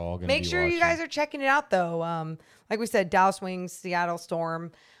 Yeah. We're all going to Make sure you guys are checking it out though. Like we said, Dallas Wings, Seattle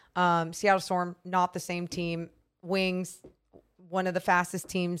Storm. Seattle Storm, not the same team. Wings, one of the fastest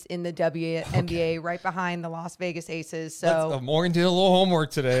teams in the WNBA, right behind the Las Vegas Aces. So Morgan did a little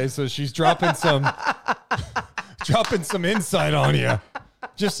homework today, so she's dropping some insight on you.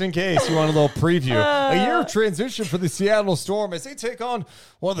 Just in case you want a little preview. A year of transition for the Seattle Storm as they take on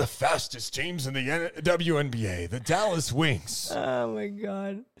one of the fastest teams in the WNBA, the Dallas Wings. Oh, my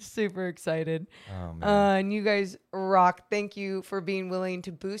God. Super excited. Oh, man. And you guys rock. Thank you for being willing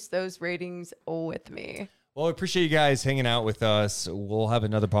to boost those ratings with me. Well, I appreciate you guys hanging out with us. We'll have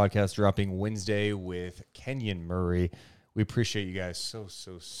another podcast dropping Wednesday with Kenyon Murray. We appreciate you guys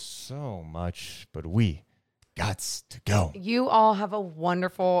so much, but we gots to go. You all have a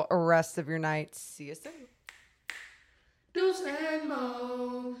wonderful rest of your night. See you soon. Deuce and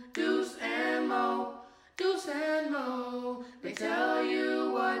Mo, Deuce and Mo, Deuce and Mo. They tell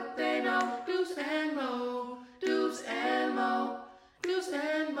you what they know. Deuce and Mo, Deuce and Mo, Deuce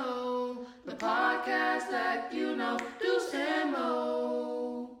and Mo. The podcast that you know. Deuce and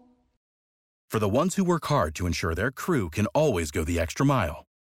Mo. For the ones who work hard to ensure their crew can always go the extra mile,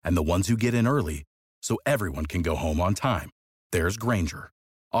 and the ones who get in early so everyone can go home on time, there's Grainger,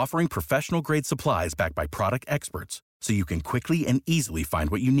 offering professional-grade supplies backed by product experts so you can quickly and easily find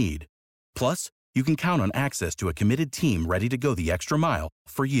what you need. Plus, you can count on access to a committed team ready to go the extra mile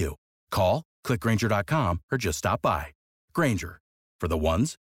for you. Call, click Grainger.com, or just stop by. Grainger, for the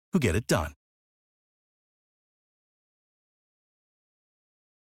ones who get it done.